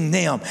using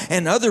them.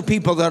 And other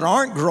people that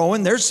aren't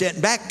growing, they're sitting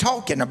back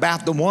talking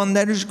about the one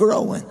that is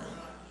growing.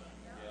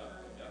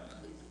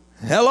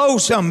 Hello,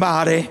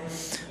 somebody.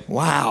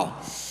 Wow.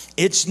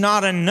 It's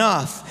not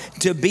enough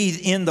to be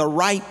in the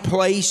right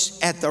place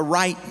at the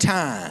right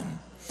time.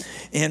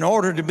 In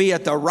order to be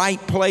at the right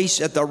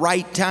place at the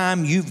right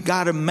time, you've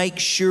got to make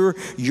sure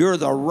you're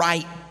the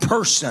right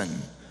person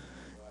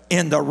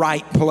in the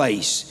right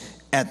place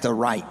at the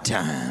right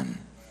time.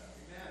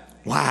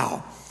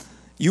 Wow.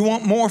 You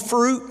want more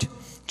fruit?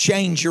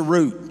 Change your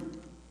route.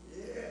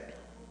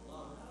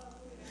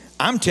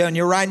 I'm telling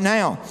you right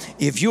now,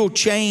 if you want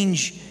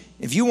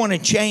to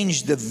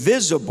change the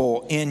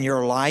visible in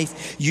your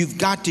life, you've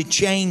got to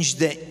change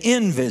the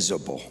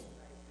invisible.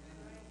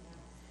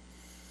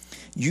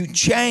 You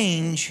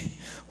change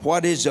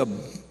what is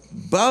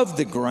above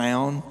the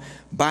ground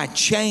by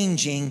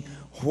changing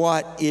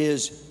what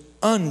is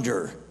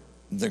under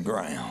the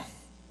ground.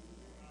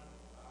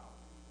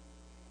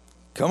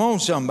 Come on,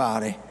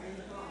 somebody.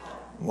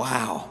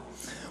 Wow.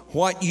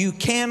 What you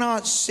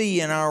cannot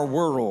see in our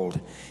world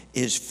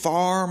is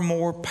far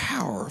more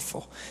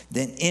powerful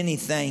than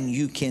anything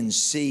you can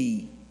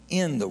see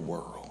in the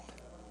world.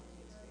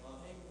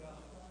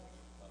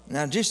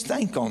 Now just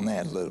think on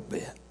that a little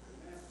bit.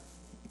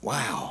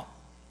 Wow.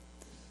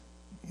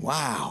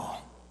 Wow.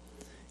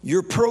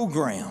 Your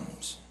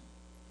programs,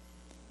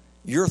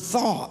 your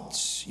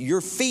thoughts, your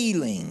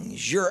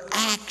feelings, your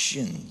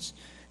actions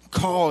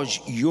cause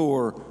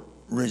your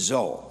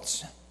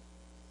results.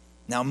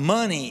 Now,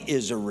 money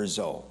is a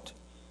result.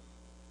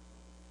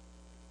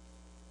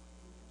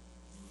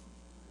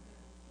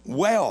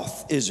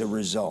 Wealth is a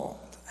result.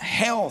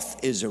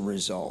 Health is a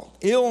result.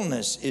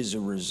 Illness is a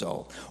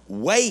result.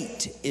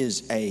 Weight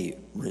is a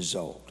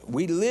result.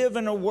 We live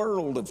in a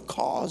world of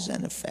cause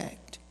and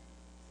effect.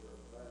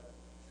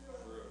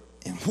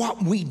 And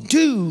what we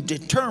do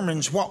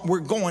determines what we're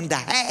going to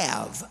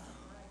have.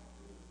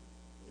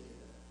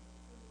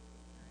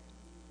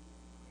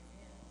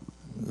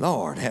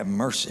 Lord, have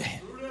mercy.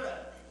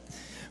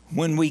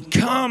 When we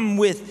come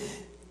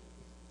with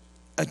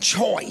a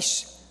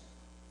choice,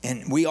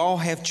 and we all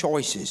have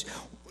choices,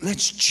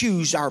 let's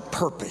choose our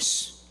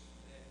purpose.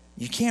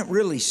 You can't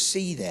really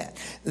see that.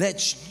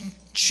 Let's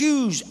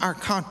choose our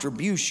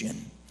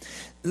contribution.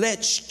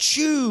 Let's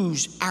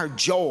choose our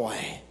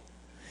joy.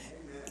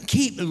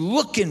 Keep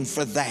looking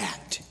for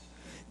that.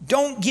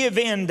 Don't give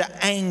in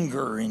to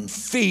anger and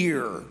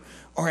fear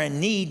or a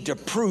need to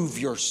prove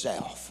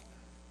yourself.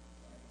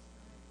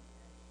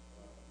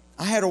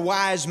 I had a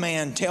wise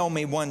man tell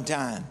me one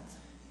time.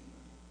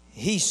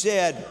 He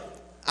said,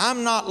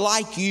 I'm not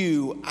like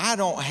you. I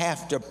don't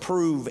have to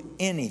prove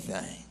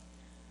anything.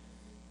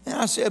 And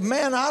I said,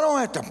 man, I don't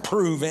have to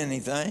prove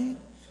anything.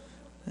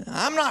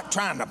 I'm not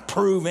trying to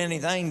prove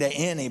anything to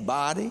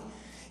anybody.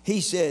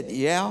 He said,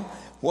 yeah,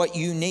 what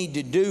you need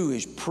to do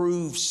is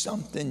prove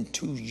something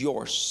to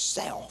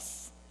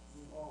yourself.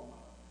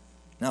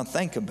 Now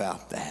think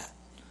about that.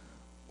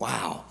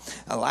 Wow.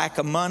 A lack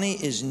of money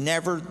is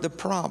never the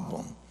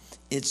problem.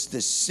 It's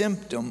the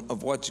symptom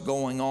of what's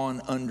going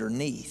on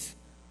underneath.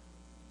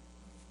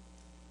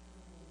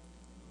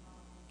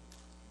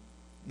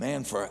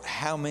 Man, for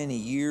how many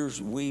years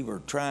we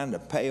were trying to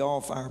pay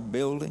off our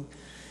building.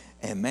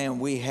 And man,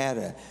 we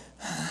had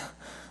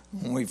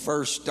when we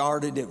first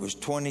started, it was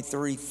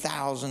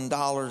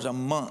 $23,000 a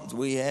month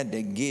we had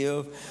to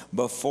give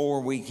before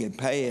we could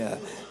pay a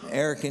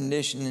air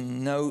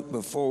conditioning note,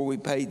 before we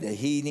paid the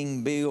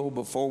heating bill,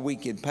 before we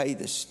could pay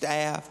the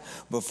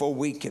staff, before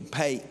we could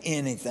pay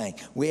anything.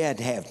 We had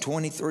to have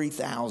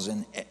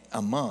 $23,000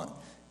 a month.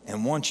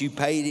 And once you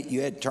paid it,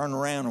 you had to turn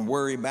around and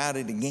worry about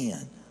it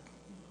again.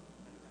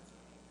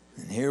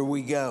 And here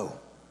we go.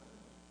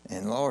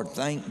 And Lord,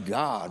 thank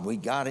God we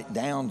got it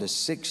down to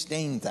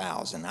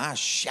 $16,000. I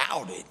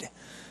shouted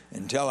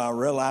until I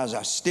realized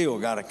I still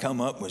got to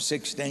come up with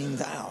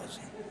 $16,000.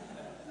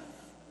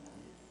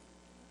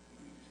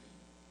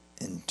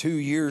 And 2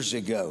 years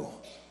ago,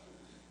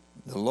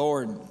 the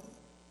Lord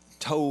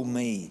told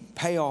me,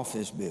 pay off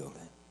this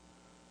building.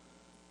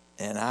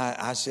 And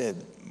I said,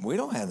 we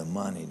don't have the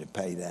money to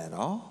pay that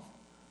off.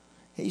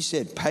 He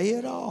said, pay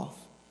it off.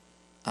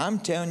 I'm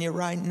telling you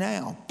right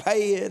now,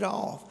 pay it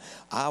off.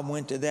 I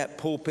went to that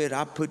pulpit.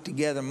 I put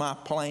together my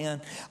plan.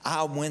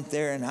 I went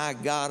there and I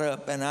got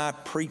up and I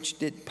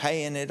preached it,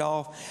 paying it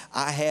off.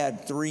 I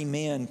had 3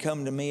 men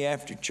come to me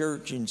after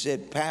church and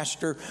said,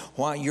 Pastor,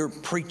 while you're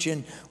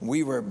preaching,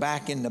 we were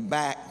back in the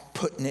back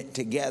putting it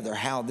together,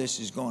 how this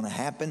is going to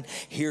happen.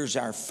 Here's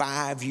our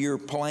 5-year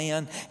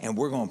plan and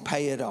we're going to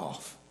pay it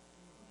off.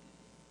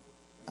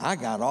 I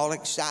got all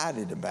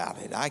excited about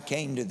it. I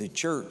came to the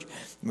church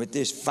with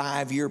this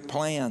 5-year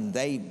plan.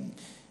 They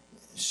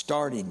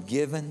started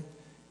giving.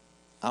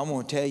 I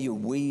want to tell you,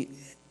 we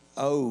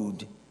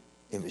owed,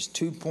 it was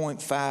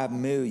 $2.5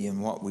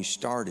 million what we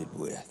started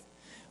with.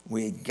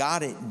 We had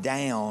got it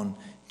down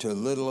to a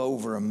little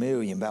over $1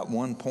 million, about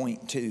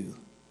 1.2.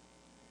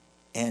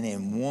 And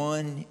in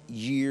 1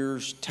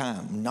 year's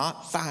time,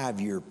 not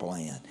 5-year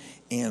plan,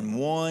 in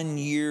 1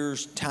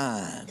 year's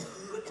time,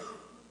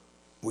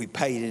 we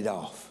paid it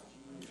off.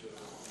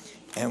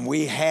 And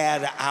we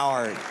had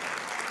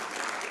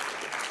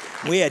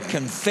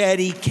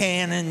confetti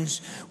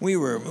cannons. We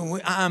were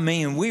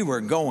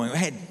going. We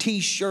had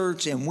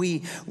T-shirts and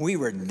we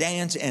were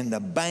dancing, and the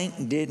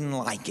bank didn't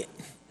like it.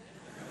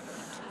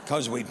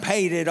 Because we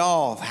paid it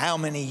off how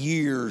many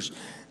years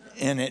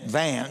in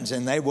advance,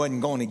 and they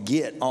wasn't going to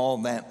get all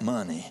that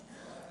money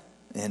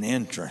in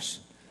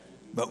interest.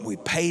 But we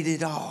paid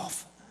it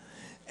off.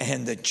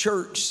 And the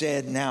church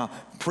said, now,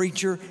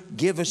 preacher,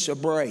 give us a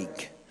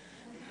break.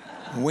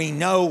 We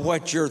know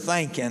what you're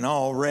thinking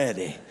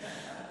already.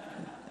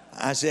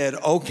 I said,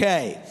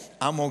 okay,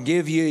 I'm going to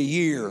give you a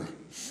year.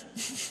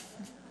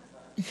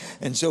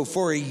 And so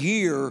for a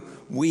year,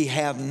 we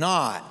have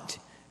not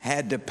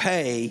had to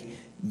pay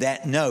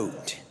that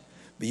note.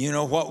 But you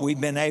know what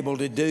we've been able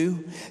to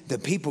do? The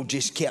people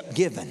just kept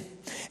giving,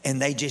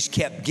 and they just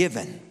kept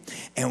giving.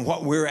 And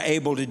what we were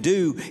able to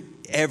do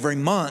every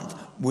month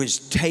was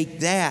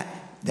take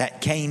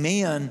that came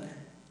in,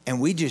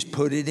 and we just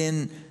put it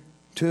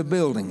into a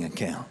building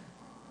account.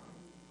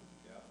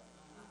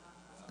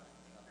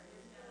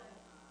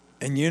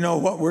 And you know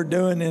what we're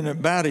doing in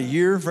about a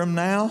year from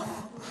now?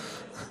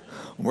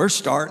 We're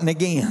starting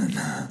again.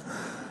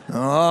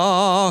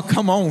 Oh,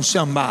 come on,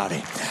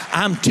 somebody.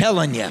 I'm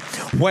telling you,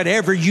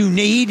 whatever you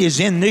need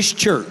is in this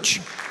church.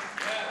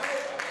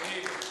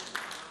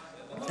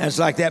 That's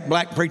like that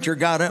black preacher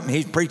got up and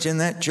he's preaching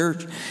that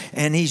church,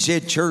 and he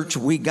said, church,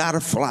 we got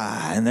to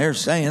fly. And they're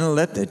saying,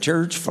 let the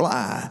church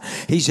fly.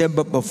 He said,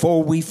 but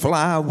before we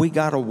fly, we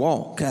got to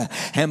walk.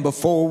 And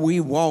before we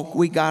walk,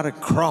 we got to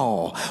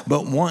crawl.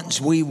 But once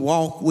we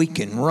walk, we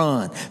can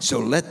run. So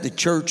let the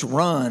church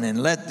run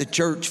and let the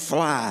church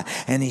fly.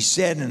 And he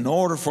said, in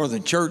order for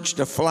the church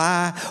to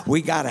fly,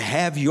 we got to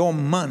have your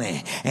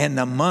money. And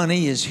the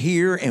money is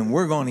here, and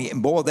we're going to,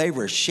 boy, they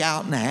were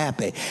shouting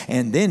happy.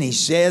 And then he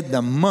said,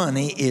 the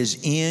money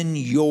is in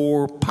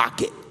your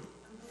pocket.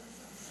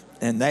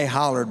 And they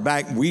hollered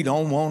back, we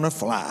don't want to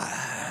fly.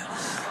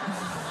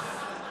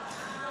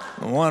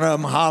 One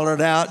of them hollered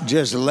out,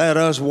 just let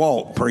us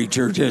walk,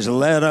 preacher, just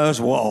let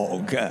us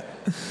walk.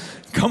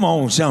 Come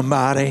on,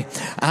 somebody.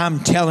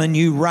 I'm telling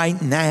you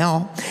right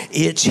now,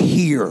 it's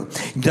here.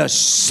 The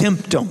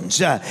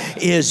symptoms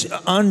is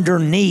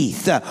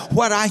underneath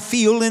what I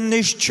feel in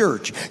this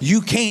church. You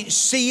can't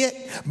see it,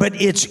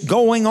 but it's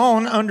going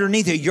on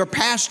underneath it. Your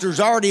pastor's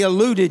already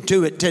alluded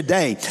to it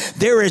today.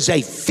 There is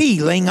a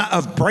feeling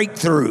of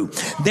breakthrough.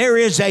 There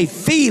is a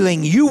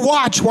feeling. You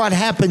watch what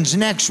happens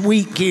next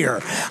week here.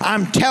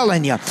 I'm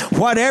telling you,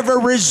 whatever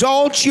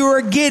results you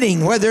are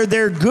getting, whether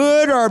they're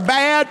good or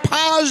bad,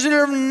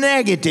 positive,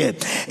 negative,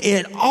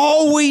 it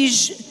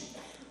always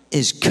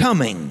is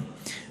coming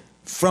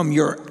from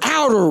your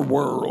outer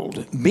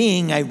world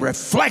being a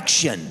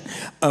reflection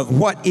of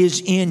what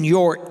is in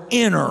your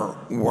inner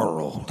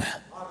world.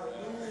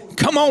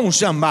 Come on,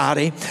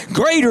 somebody.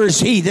 Greater is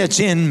he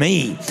that's in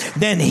me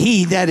than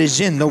he that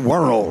is in the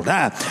world.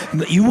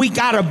 We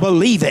got to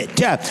believe it.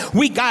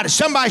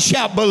 Somebody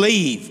shout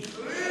believe.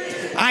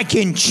 I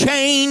can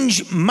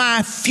change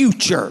my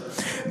future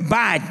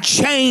by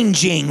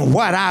changing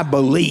what I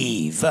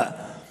believe.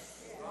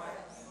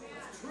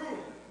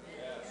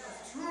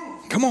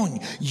 Come on,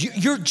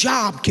 your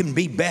job can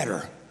be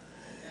better.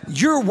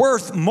 You're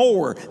worth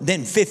more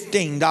than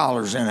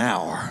 $15 an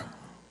hour.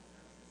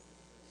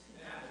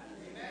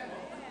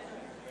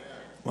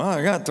 Well,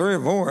 I got 3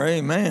 or 4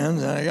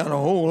 amens. I got a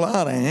whole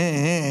lot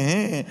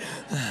of.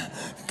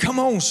 Come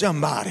on,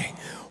 somebody.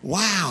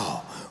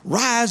 Wow.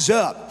 Rise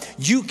up.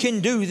 You can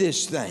do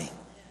this thing.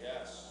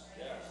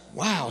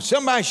 Wow.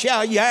 Somebody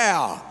shout,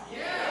 yeah.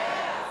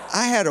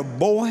 I had a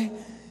boy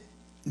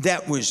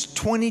that was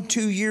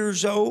 22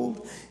 years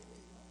old.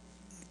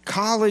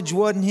 College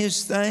wasn't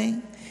his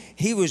thing.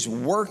 He was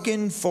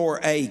working for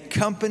a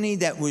company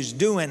that was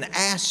doing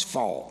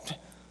asphalt,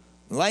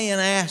 laying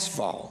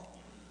asphalt.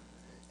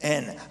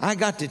 And I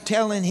got to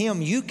telling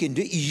him,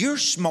 you're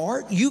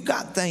smart, you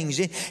got things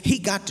in. He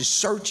got to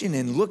searching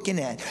and looking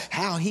at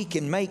how he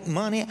can make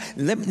money.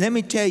 Let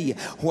me tell you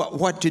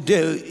what to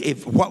do.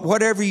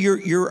 Whatever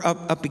you're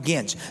up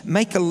against,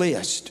 make a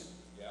list.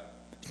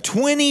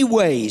 20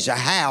 ways of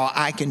how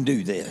I can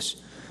do this.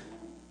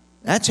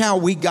 That's how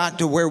we got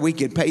to where we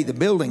could pay the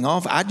building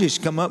off. I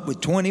just come up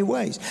with 20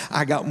 ways.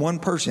 I got one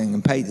person who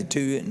can pay the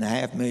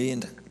 $2.5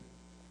 million.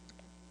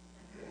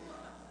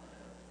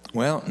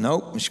 Well,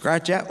 nope,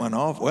 scratch that one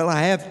off. Well,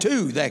 I have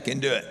 2 that can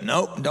do it.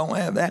 Nope, don't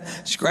have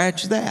that.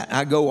 Scratch that.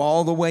 I go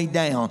all the way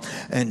down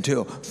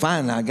until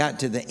finally I got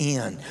to the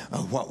end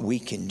of what we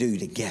can do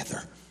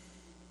together.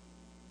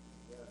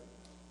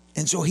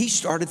 And so he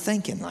started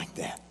thinking like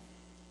that.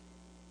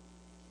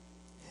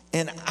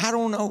 And I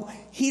don't know,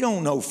 he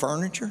don't know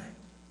furniture.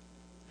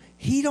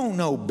 He don't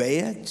know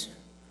beds.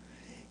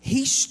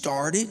 He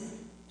started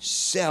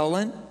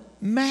selling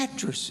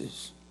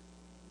mattresses.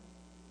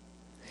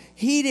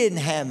 He didn't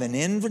have an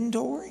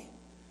inventory.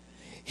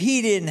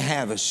 He didn't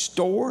have a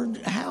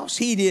storehouse.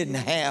 He didn't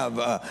have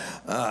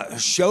a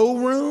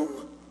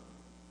showroom.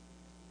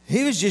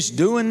 He was just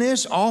doing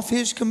this off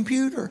his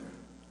computer.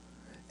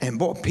 And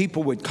boy,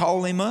 people would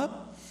call him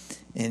up,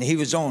 and he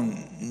was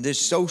on this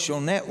social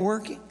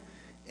networking,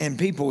 and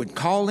people would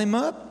call him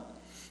up,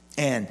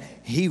 and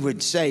he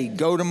would say,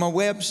 go to my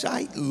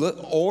website, look,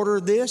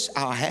 order this,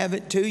 I'll have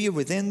it to you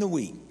within the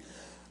week.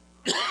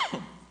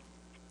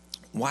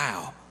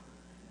 Wow.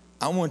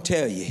 I want to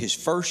tell you, his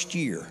first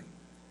year,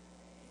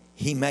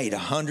 he made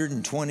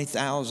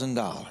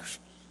 $120,000.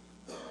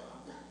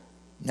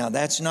 Now,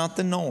 that's not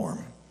the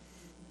norm.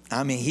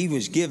 I mean, he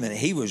was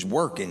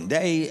working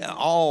day,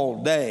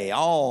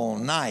 all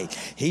night.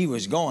 He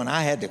was going.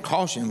 I had to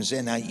caution him and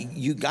say, now,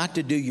 you got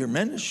to do your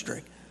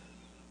ministry.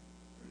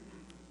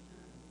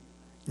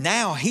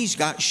 Now he's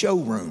got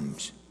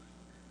showrooms.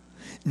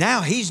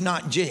 Now he's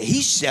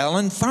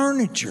selling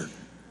furniture.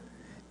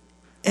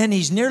 And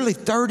he's nearly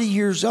 30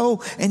 years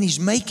old, and he's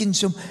making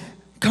some,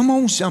 come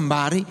on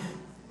somebody,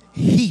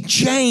 he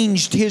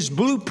changed his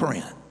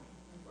blueprint.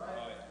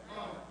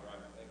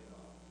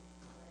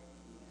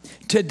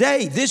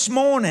 Today, this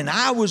morning,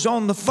 I was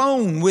on the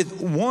phone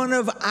with one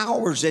of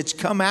ours that's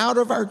come out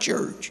of our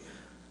church.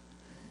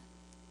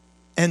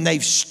 And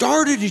they've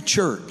started a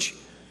church.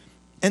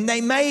 And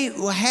they may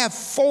have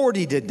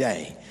 40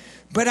 today.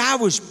 But I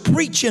was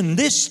preaching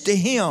this to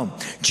him.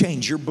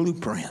 Change your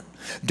blueprint.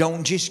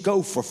 Don't just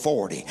go for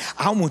 40.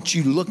 I want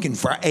you looking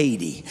for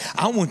 80.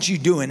 I want you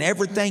doing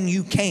everything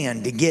you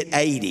can to get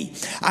 80.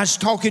 I was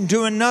talking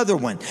to another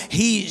one.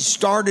 He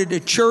started a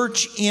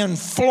church in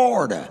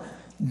Florida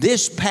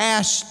this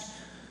past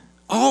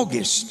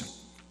August.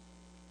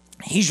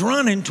 He's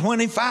running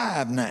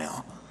 25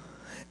 now.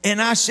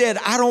 And I said,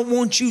 I don't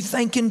want you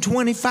thinking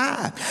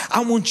 25.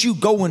 I want you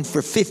going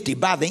for 50.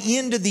 By the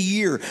end of the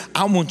year,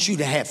 I want you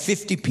to have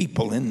 50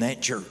 people in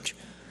that church.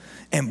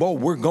 And boy,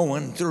 we're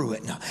going through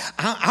it now.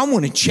 I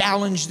want to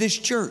challenge this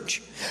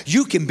church.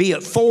 You can be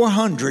at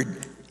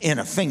 400 in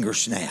a finger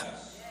snap.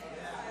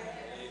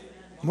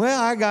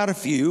 Well, I got a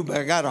few, but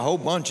I got a whole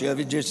bunch of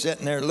it just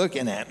sitting there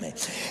looking at me.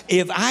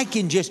 If I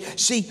can just,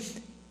 see,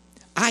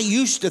 I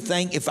used to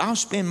think if I'll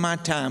spend my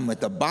time with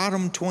the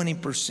bottom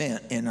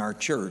 20% in our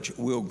church,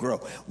 we'll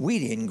grow. We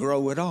didn't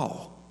grow at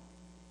all.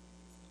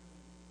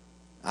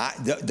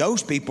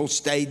 Those people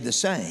stayed the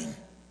same.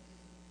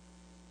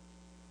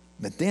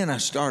 But then I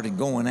started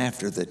going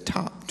after the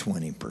top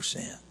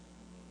 20%.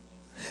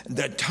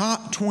 The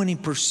top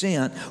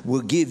 20%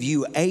 will give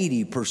you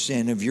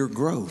 80% of your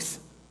growth.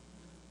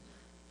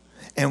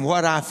 And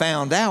what I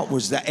found out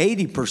was the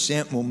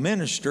 80% will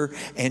minister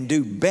and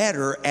do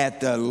better at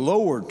the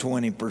lower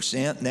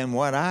 20% than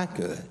what I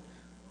could.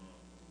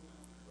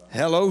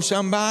 Hello,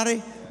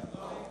 somebody?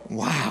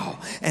 Wow.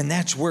 And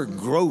that's where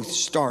growth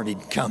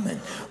started coming.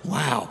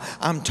 Wow.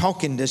 I'm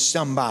talking to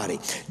somebody.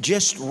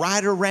 Just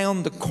right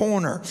around the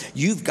corner,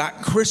 you've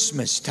got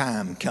Christmas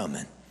time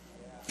coming.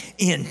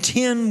 In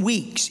 10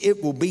 weeks,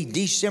 it will be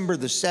December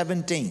the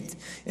 17th,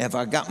 if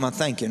I got my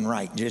thinking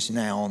right just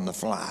now on the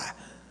fly.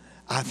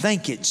 I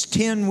think it's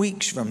 10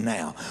 weeks from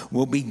now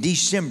will be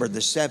December the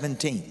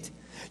 17th.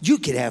 You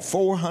could have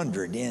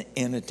 400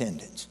 in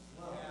attendance.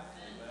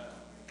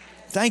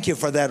 Thank you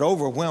for that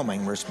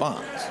overwhelming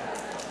response.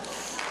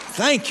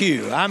 Thank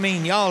you. I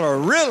mean, y'all are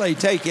really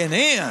taking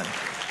in.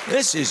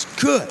 This is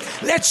good.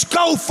 Let's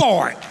go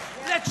for it.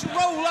 Let's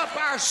roll up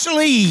our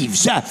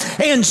sleeves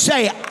and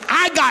say,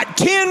 I got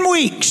 10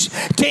 weeks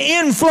to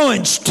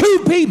influence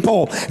 2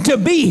 people to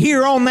be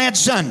here on that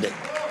Sunday.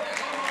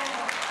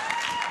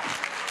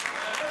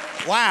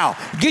 Wow.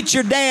 Get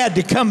your dad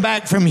to come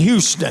back from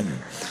Houston.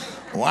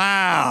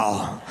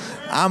 Wow.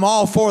 I'm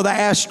all for the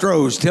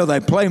Astros till they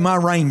play my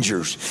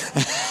Rangers.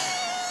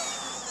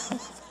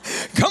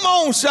 Come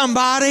on,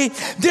 somebody.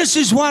 This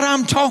is what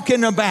I'm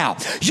talking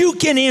about. You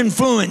can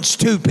influence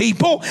 2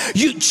 people.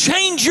 You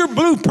change your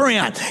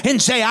blueprint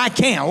and say, I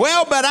can't.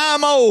 Well, but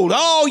I'm old.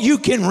 Oh, you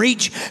can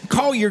reach.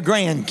 Call your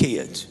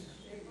grandkids.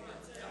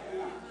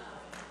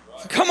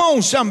 Come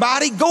on,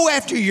 somebody. Go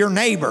after your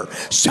neighbor.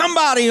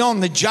 Somebody on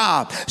the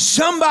job.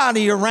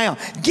 Somebody around.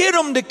 Get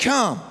them to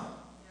come.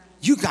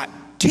 You got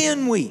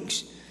 10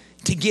 weeks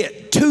to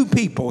get 2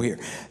 people here.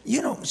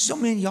 You know, so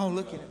many of y'all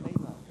looking at me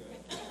like,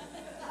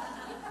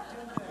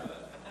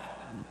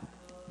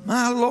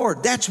 my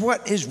Lord, that's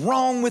what is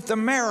wrong with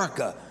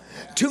America.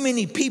 Too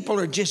many people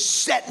are just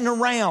sitting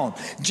around,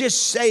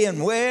 just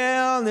saying,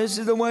 well, this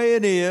is the way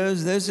it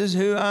is. This is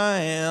who I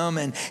am.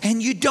 And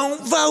you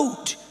don't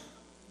vote.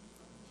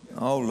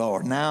 Oh,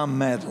 Lord, now I'm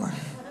meddling.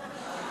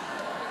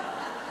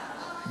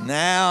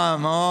 Now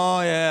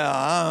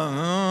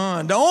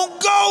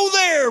don't go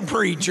there,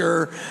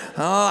 preacher.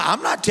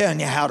 I'm not telling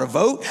you how to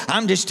vote.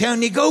 I'm just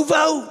telling you, go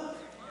vote.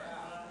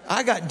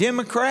 I got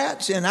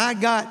Democrats and I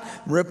got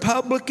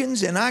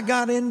Republicans and I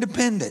got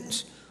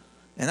independents.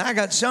 And I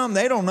got some,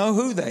 they don't know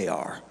who they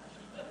are.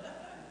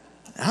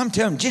 I'm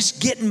telling them,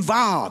 just get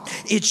involved.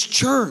 It's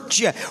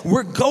church.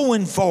 We're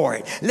going for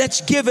it.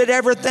 Let's give it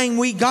everything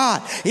we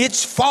got.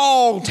 It's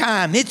fall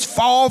time. It's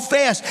fall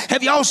fest.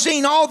 Have y'all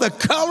seen all the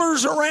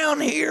colors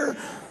around here?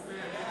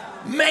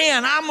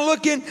 Man, I'm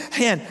looking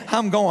and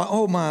I'm going,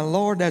 oh my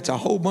Lord, that's a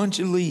whole bunch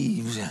of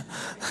leaves.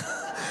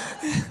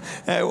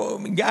 A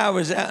guy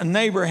was out, a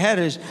neighbor had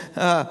his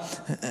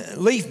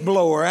leaf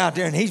blower out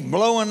there and he's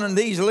blowing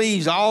these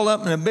leaves all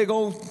up in a big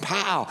old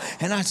pile.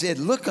 And I said,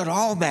 look at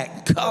all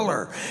that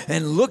color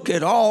and look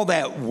at all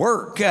that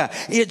work.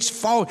 It's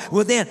fall.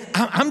 Well, then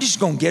I'm just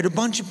going to get a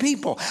bunch of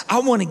people. I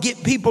want to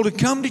get people to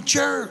come to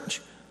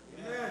church.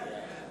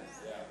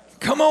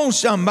 Come on,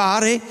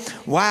 somebody.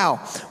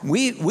 Wow.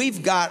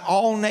 We've got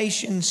All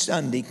Nations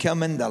Sunday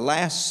coming the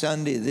last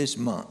Sunday of this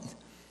month.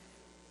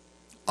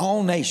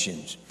 All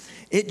Nations.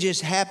 It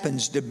just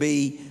happens to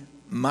be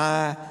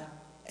my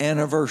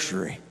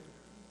anniversary.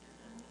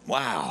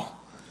 Wow.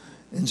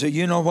 And so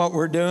you know what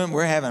we're doing?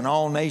 We're having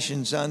All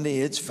Nation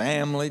Sunday. It's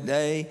family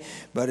day,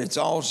 but it's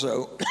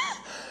also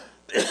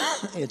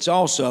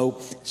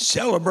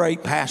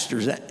celebrate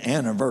pastor's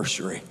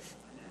anniversary.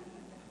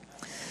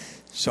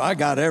 So I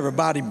got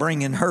everybody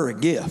bringing her a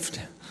gift.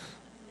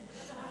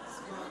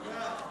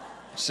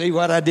 See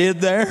what I did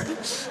there?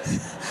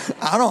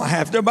 I don't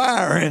have to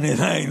buy her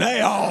anything. They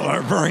all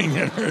are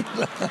bringing her.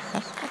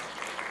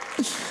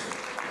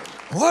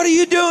 What are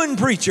you doing,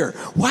 preacher?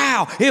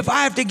 Wow, if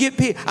I have to get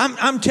people,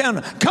 I'm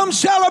telling them, come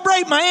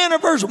celebrate my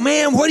anniversary.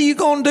 Man, what are you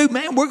going to do?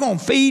 Man, we're going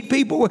to feed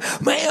people.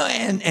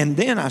 Man, and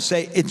then I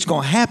say, it's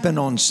going to happen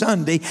on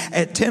Sunday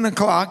at 10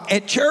 o'clock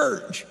at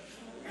church.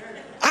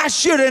 I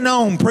should have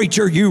known,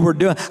 preacher, you were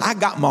doing. I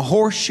got my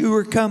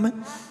horseshoer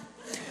coming.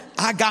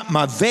 I got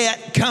my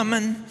vet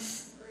coming.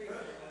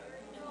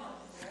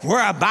 Where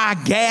I buy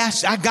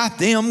gas, I got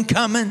them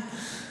coming.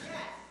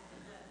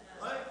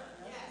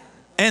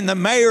 And the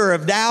mayor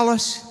of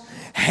Dallas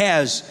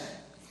has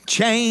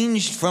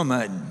changed from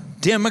a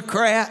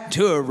Democrat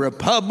to a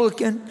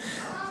Republican.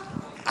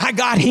 I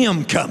got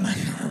him coming.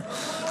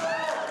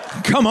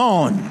 Come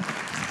on.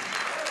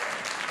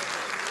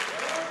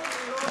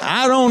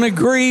 I don't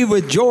agree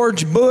with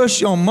George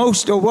Bush on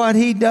most of what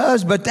he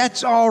does, but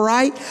that's all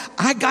right.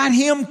 I got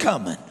him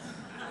coming.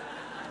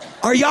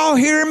 Are y'all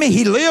hearing me?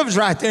 He lives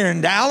right there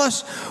in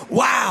Dallas.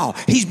 Wow,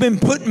 he's been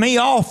putting me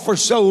off for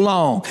so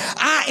long.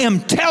 I am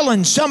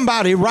telling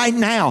somebody right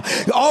now,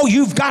 all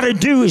you've got to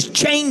do is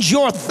change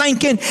your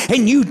thinking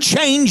and you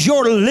change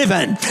your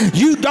living.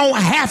 You don't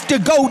have to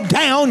go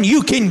down,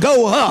 you can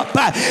go up.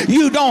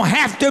 You don't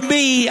have to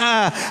be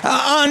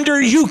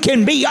under, you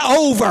can be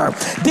over.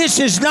 This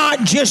is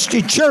not just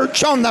a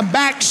church on the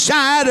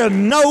backside of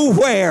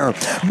nowhere,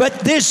 but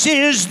this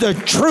is the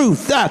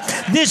truth.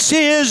 This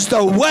is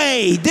the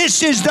way. This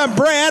is the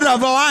bread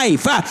of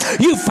life.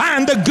 You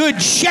find the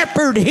good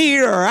shepherd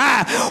here.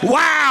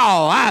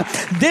 Wow.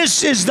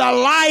 This is the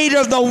light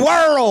of the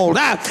world.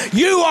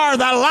 You are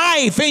the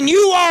life and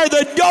you are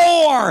the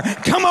door.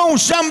 Come on,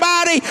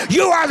 somebody.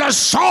 You are the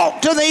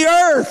salt to the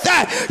earth.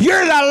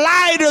 You're the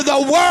light of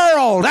the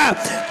world.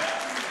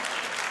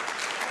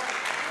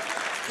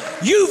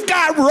 You've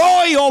got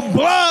royal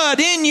blood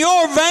in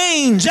your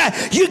veins.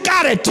 You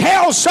got to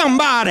tell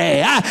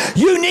somebody.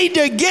 You need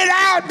to get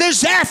out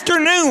this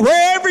afternoon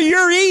wherever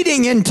you're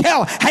eating and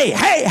tell, hey,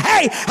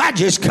 I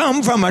just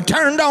come from a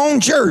turned on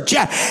church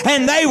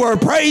and they were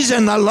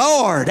praising the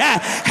Lord.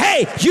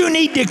 Hey, you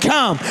need to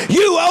come.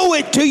 You owe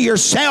it to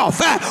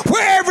yourself.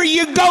 Wherever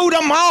you go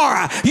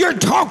tomorrow, you're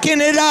talking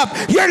it up.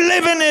 You're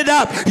living it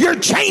up. You're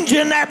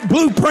changing that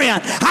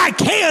blueprint. I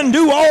can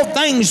do all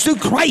things through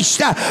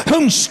Christ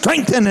whom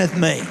strengtheneth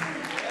me.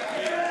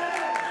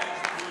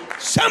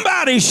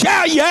 Somebody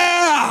shout,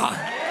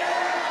 yeah.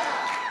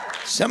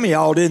 Some of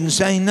y'all didn't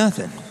say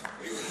nothing.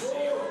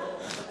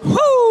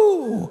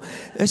 Whoo!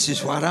 This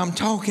is what I'm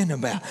talking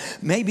about.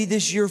 Maybe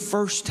this is your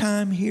first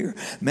time here.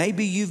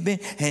 Maybe you've been,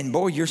 and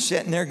boy, you're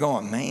sitting there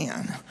going,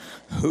 man,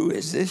 who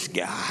is this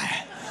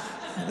guy?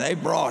 They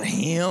brought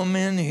him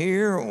in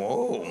here.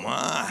 Oh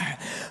my.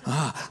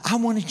 I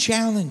want to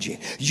challenge you.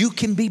 You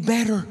can be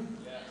better.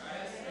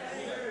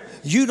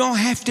 You don't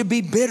have to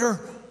be bitter.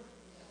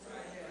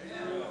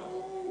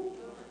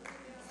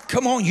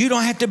 Come on, you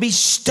don't have to be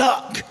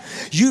stuck.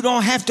 You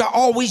don't have to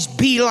always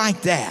be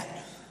like that.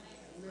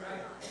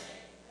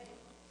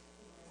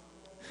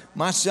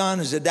 My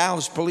son is a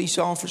Dallas police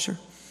officer,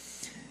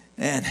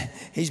 and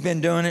he's been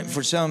doing it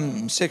for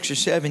some 6 or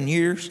 7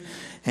 years,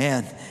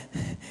 and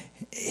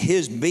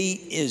his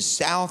beat is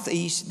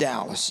southeast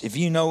Dallas. If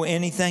you know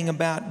anything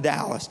about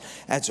Dallas,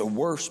 that's the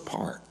worst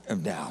part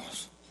of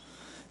Dallas.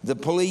 The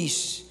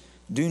police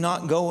do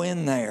not go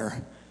in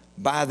there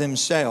by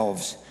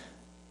themselves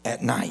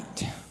at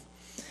night.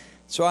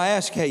 So I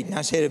asked Caden,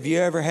 I said, have you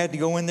ever had to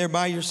go in there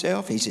by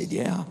yourself? He said,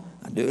 yeah,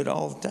 I do it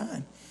all the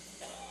time.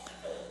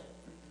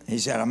 He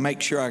said, I make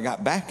sure I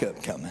got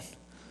backup coming.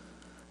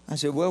 I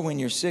said, well, when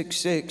you're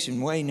 6'6"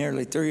 and weigh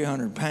nearly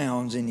 300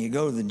 pounds and you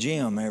go to the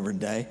gym every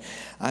day,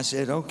 I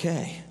said,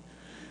 okay.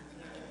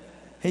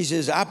 He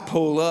says, I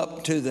pull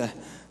up to the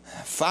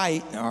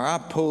fight, or I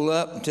pull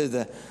up to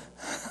the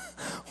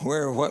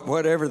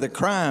whatever the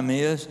crime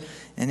is,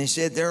 and he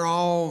said they're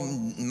all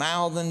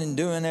mouthing and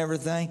doing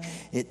everything.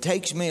 It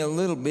takes me a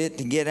little bit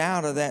to get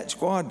out of that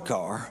squad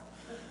car,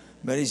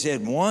 but he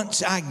said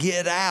once I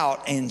get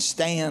out and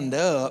stand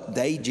up,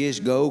 they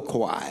just go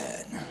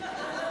quiet.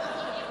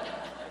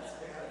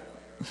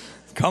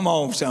 Come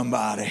on,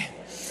 somebody.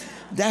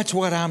 That's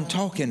what I'm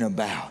talking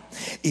about.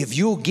 If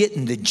you'll get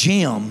in the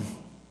gym,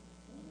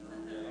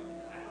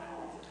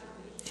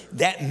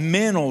 that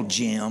mental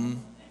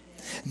gym,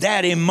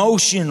 that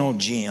emotional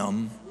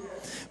gym,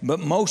 but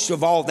most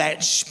of all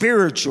that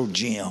spiritual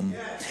gym,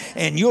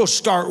 and you'll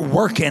start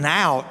working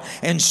out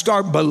and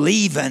start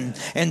believing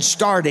and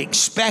start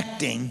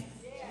expecting.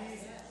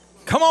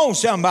 Come on,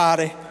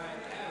 somebody.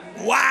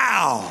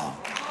 Wow.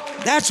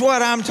 That's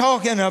what I'm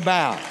talking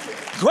about.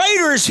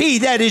 Greater is he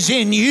that is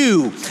in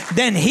you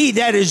than he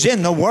that is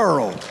in the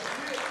world.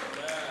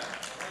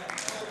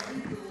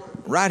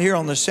 Right here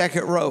on the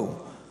second row.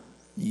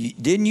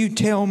 Didn't you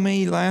tell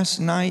me last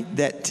night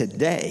that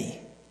today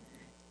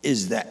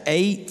is the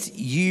 8th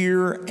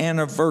year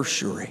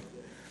anniversary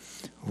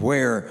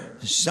where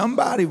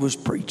somebody was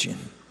preaching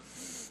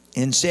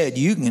and said,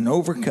 you can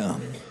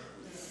overcome.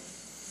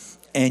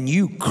 And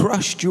you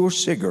crushed your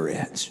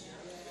cigarettes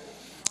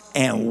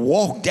and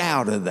walked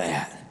out of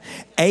that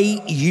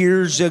 8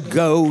 years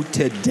ago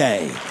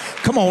today.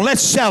 Come on,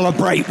 let's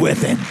celebrate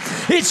with him.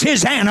 It's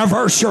his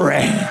anniversary.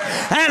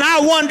 And I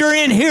wonder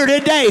in here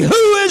today,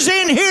 who is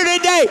in here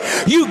today?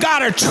 You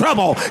got a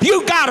trouble.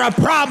 You got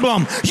a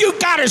problem. You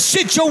got a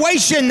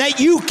situation that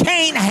you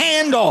can't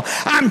handle.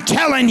 I'm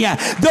telling you,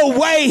 the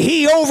way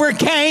he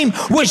overcame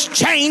was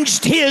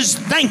changed his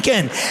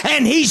thinking.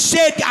 And he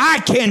said, I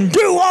can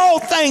do all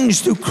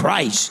things through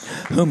Christ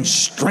whom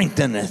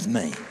strengtheneth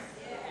me.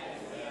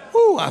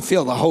 Ooh, I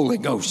feel the Holy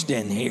Ghost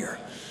in here.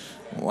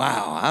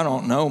 Wow, I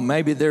don't know.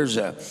 Maybe there's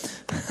a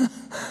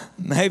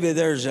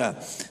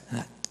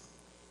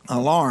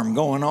alarm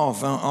going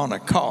off on a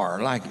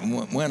car like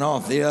went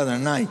off the other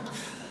night.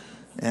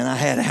 And I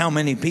had how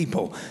many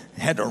people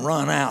had to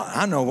run out?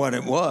 I know what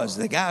it was.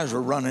 The guys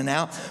were running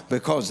out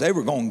because they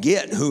were going to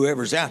get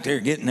whoever's out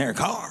there getting their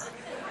car.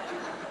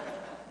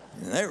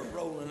 And they were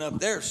rolling up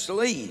their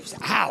sleeves.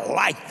 I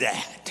like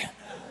that.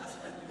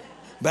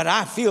 But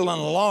I feel an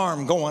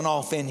alarm going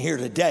off in here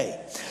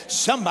today.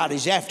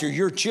 Somebody's after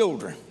your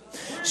children.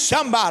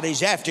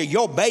 Somebody's after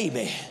your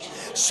baby.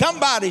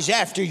 Somebody's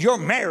after your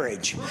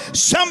marriage.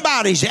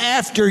 Somebody's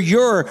after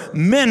your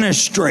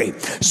ministry.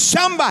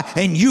 Somebody,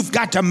 and you've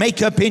got to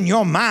make up in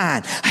your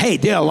mind, hey,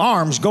 the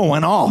alarm's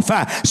going off.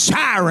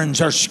 Sirens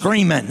are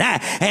screaming.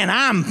 And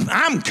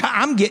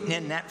I'm getting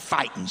in that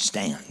fighting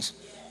stance.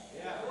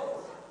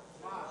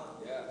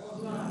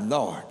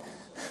 Lord.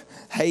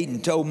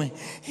 Hayden told me,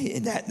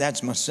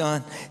 that's my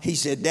son. He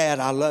said, Dad,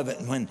 I love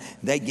it when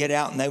they get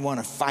out and they want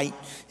to fight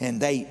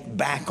and they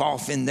back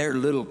off in their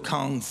little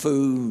kung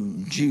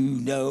fu,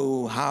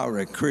 judo,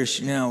 Hare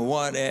Krishna,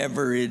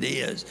 whatever it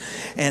is.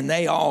 And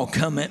they all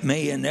come at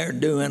me and they're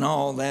doing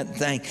all that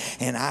thing.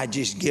 And I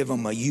just give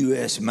them a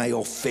U.S.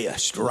 mail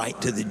fist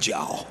right to the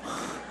jaw.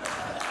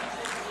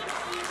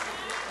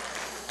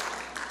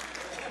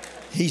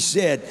 He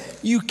said,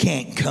 you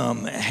can't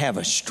come have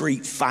a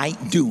street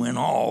fight doing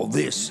all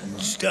this and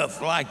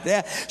stuff like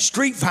that.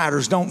 Street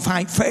fighters don't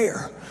fight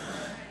fair.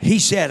 He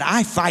said,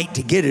 I fight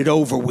to get it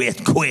over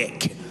with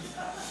quick.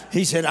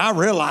 He said, I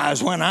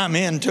realize when I'm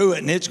into it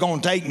and it's going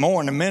to take more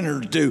than a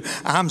minute or two,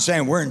 I'm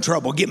saying we're in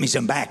trouble. Get me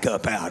some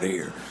backup out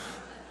here.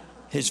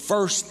 His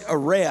first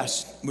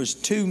arrest was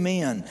 2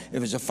 men. It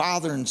was a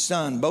father and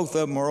son. Both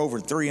of them were over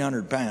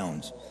 300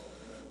 pounds.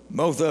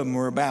 Both of them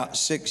were about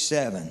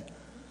 6'7".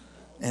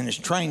 And his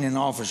training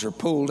officer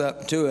pulled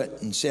up to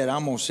it and said,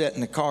 I'm going to sit in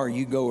the car.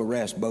 You go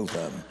arrest both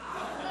of them.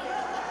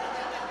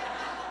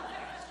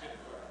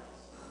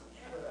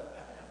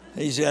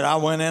 He said, I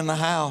went in the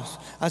house.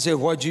 I said,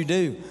 what'd you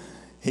do?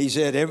 He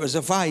said, it was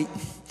a fight.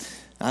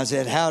 I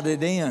said, how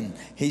did it end?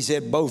 He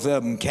said, both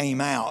of them came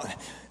out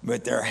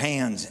with their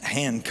hands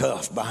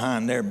handcuffed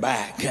behind their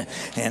back.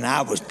 And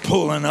I was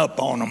pulling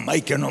up on them,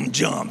 making them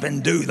jump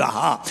and do the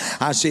hop.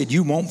 I said,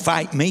 you won't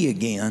fight me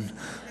again.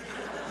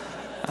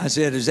 I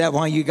said, is that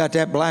why you got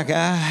that black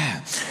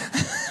eye?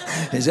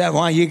 Is that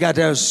why you got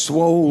that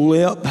swole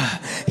lip?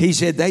 He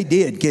said, they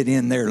did get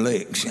in their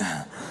licks.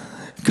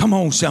 Come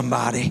on,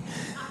 somebody.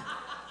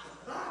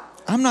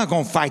 I'm not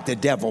going to fight the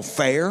devil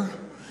fair.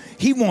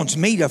 He wants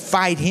me to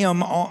fight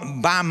him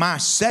by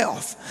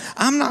myself.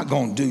 I'm not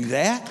going to do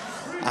that.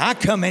 I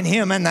come at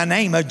him in the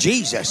name of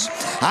Jesus.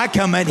 I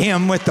come at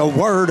him with the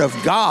word of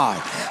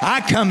God. I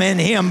come in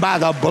him by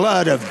the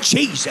blood of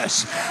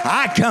Jesus.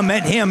 I come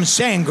at him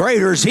saying,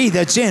 greater is he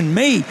that's in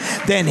me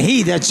than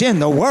he that's in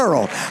the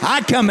world. I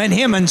come at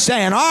him and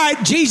saying, all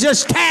right,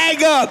 Jesus,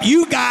 tag up.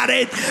 You got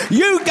it.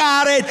 You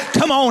got it.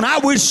 Come on. I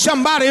wish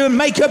somebody would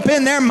make up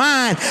in their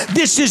mind,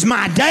 this is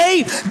my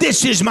day.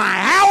 This is my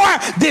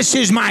hour. This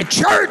is my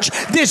church.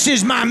 This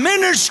is my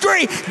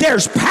ministry.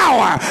 There's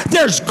power.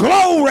 There's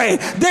glory.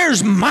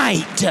 There's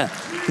might.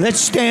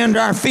 Let's stand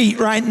our feet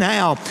right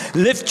now.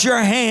 Lift your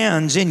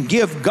hands and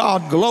give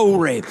God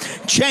glory.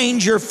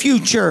 Change your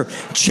future.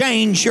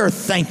 Change your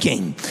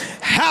thinking.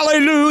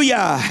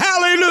 Hallelujah.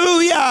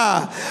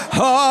 Hallelujah.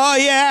 Oh,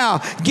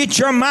 yeah. Get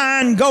your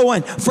mind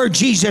going for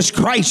Jesus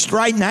Christ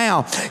right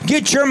now.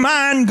 Get your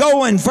mind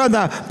going for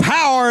the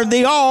power of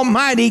the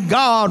Almighty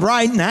God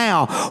right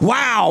now.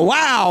 Wow,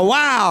 wow,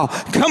 wow.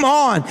 Come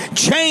on.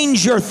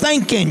 Change your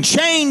thinking.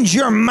 Change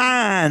your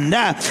mind.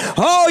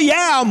 Oh,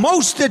 yeah.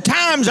 Most of the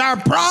times our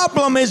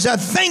problem is a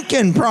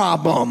thinking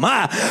problem.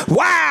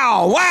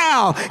 Wow,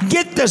 wow.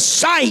 Get the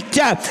sight.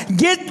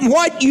 Get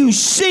what you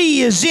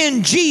see is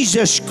in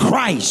Jesus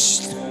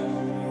Christ.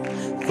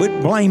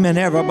 Quit blaming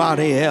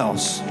everybody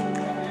else.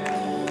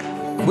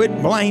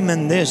 Quit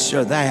blaming this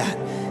or that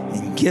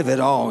and give it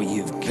all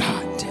you've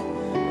got.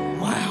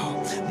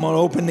 Wow. I'm going to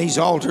open these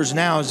altars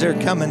now as they're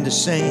coming to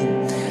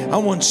sing. I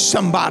want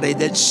somebody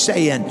that's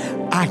saying,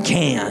 I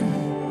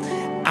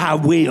can, I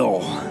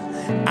will,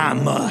 I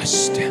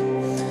must.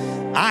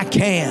 I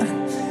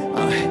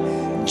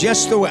can.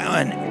 Just the way,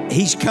 and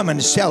he's coming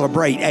to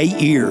celebrate 8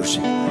 years.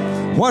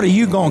 What are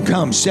you going to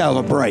come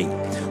celebrate?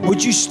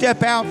 Would you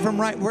step out from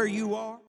right where you are?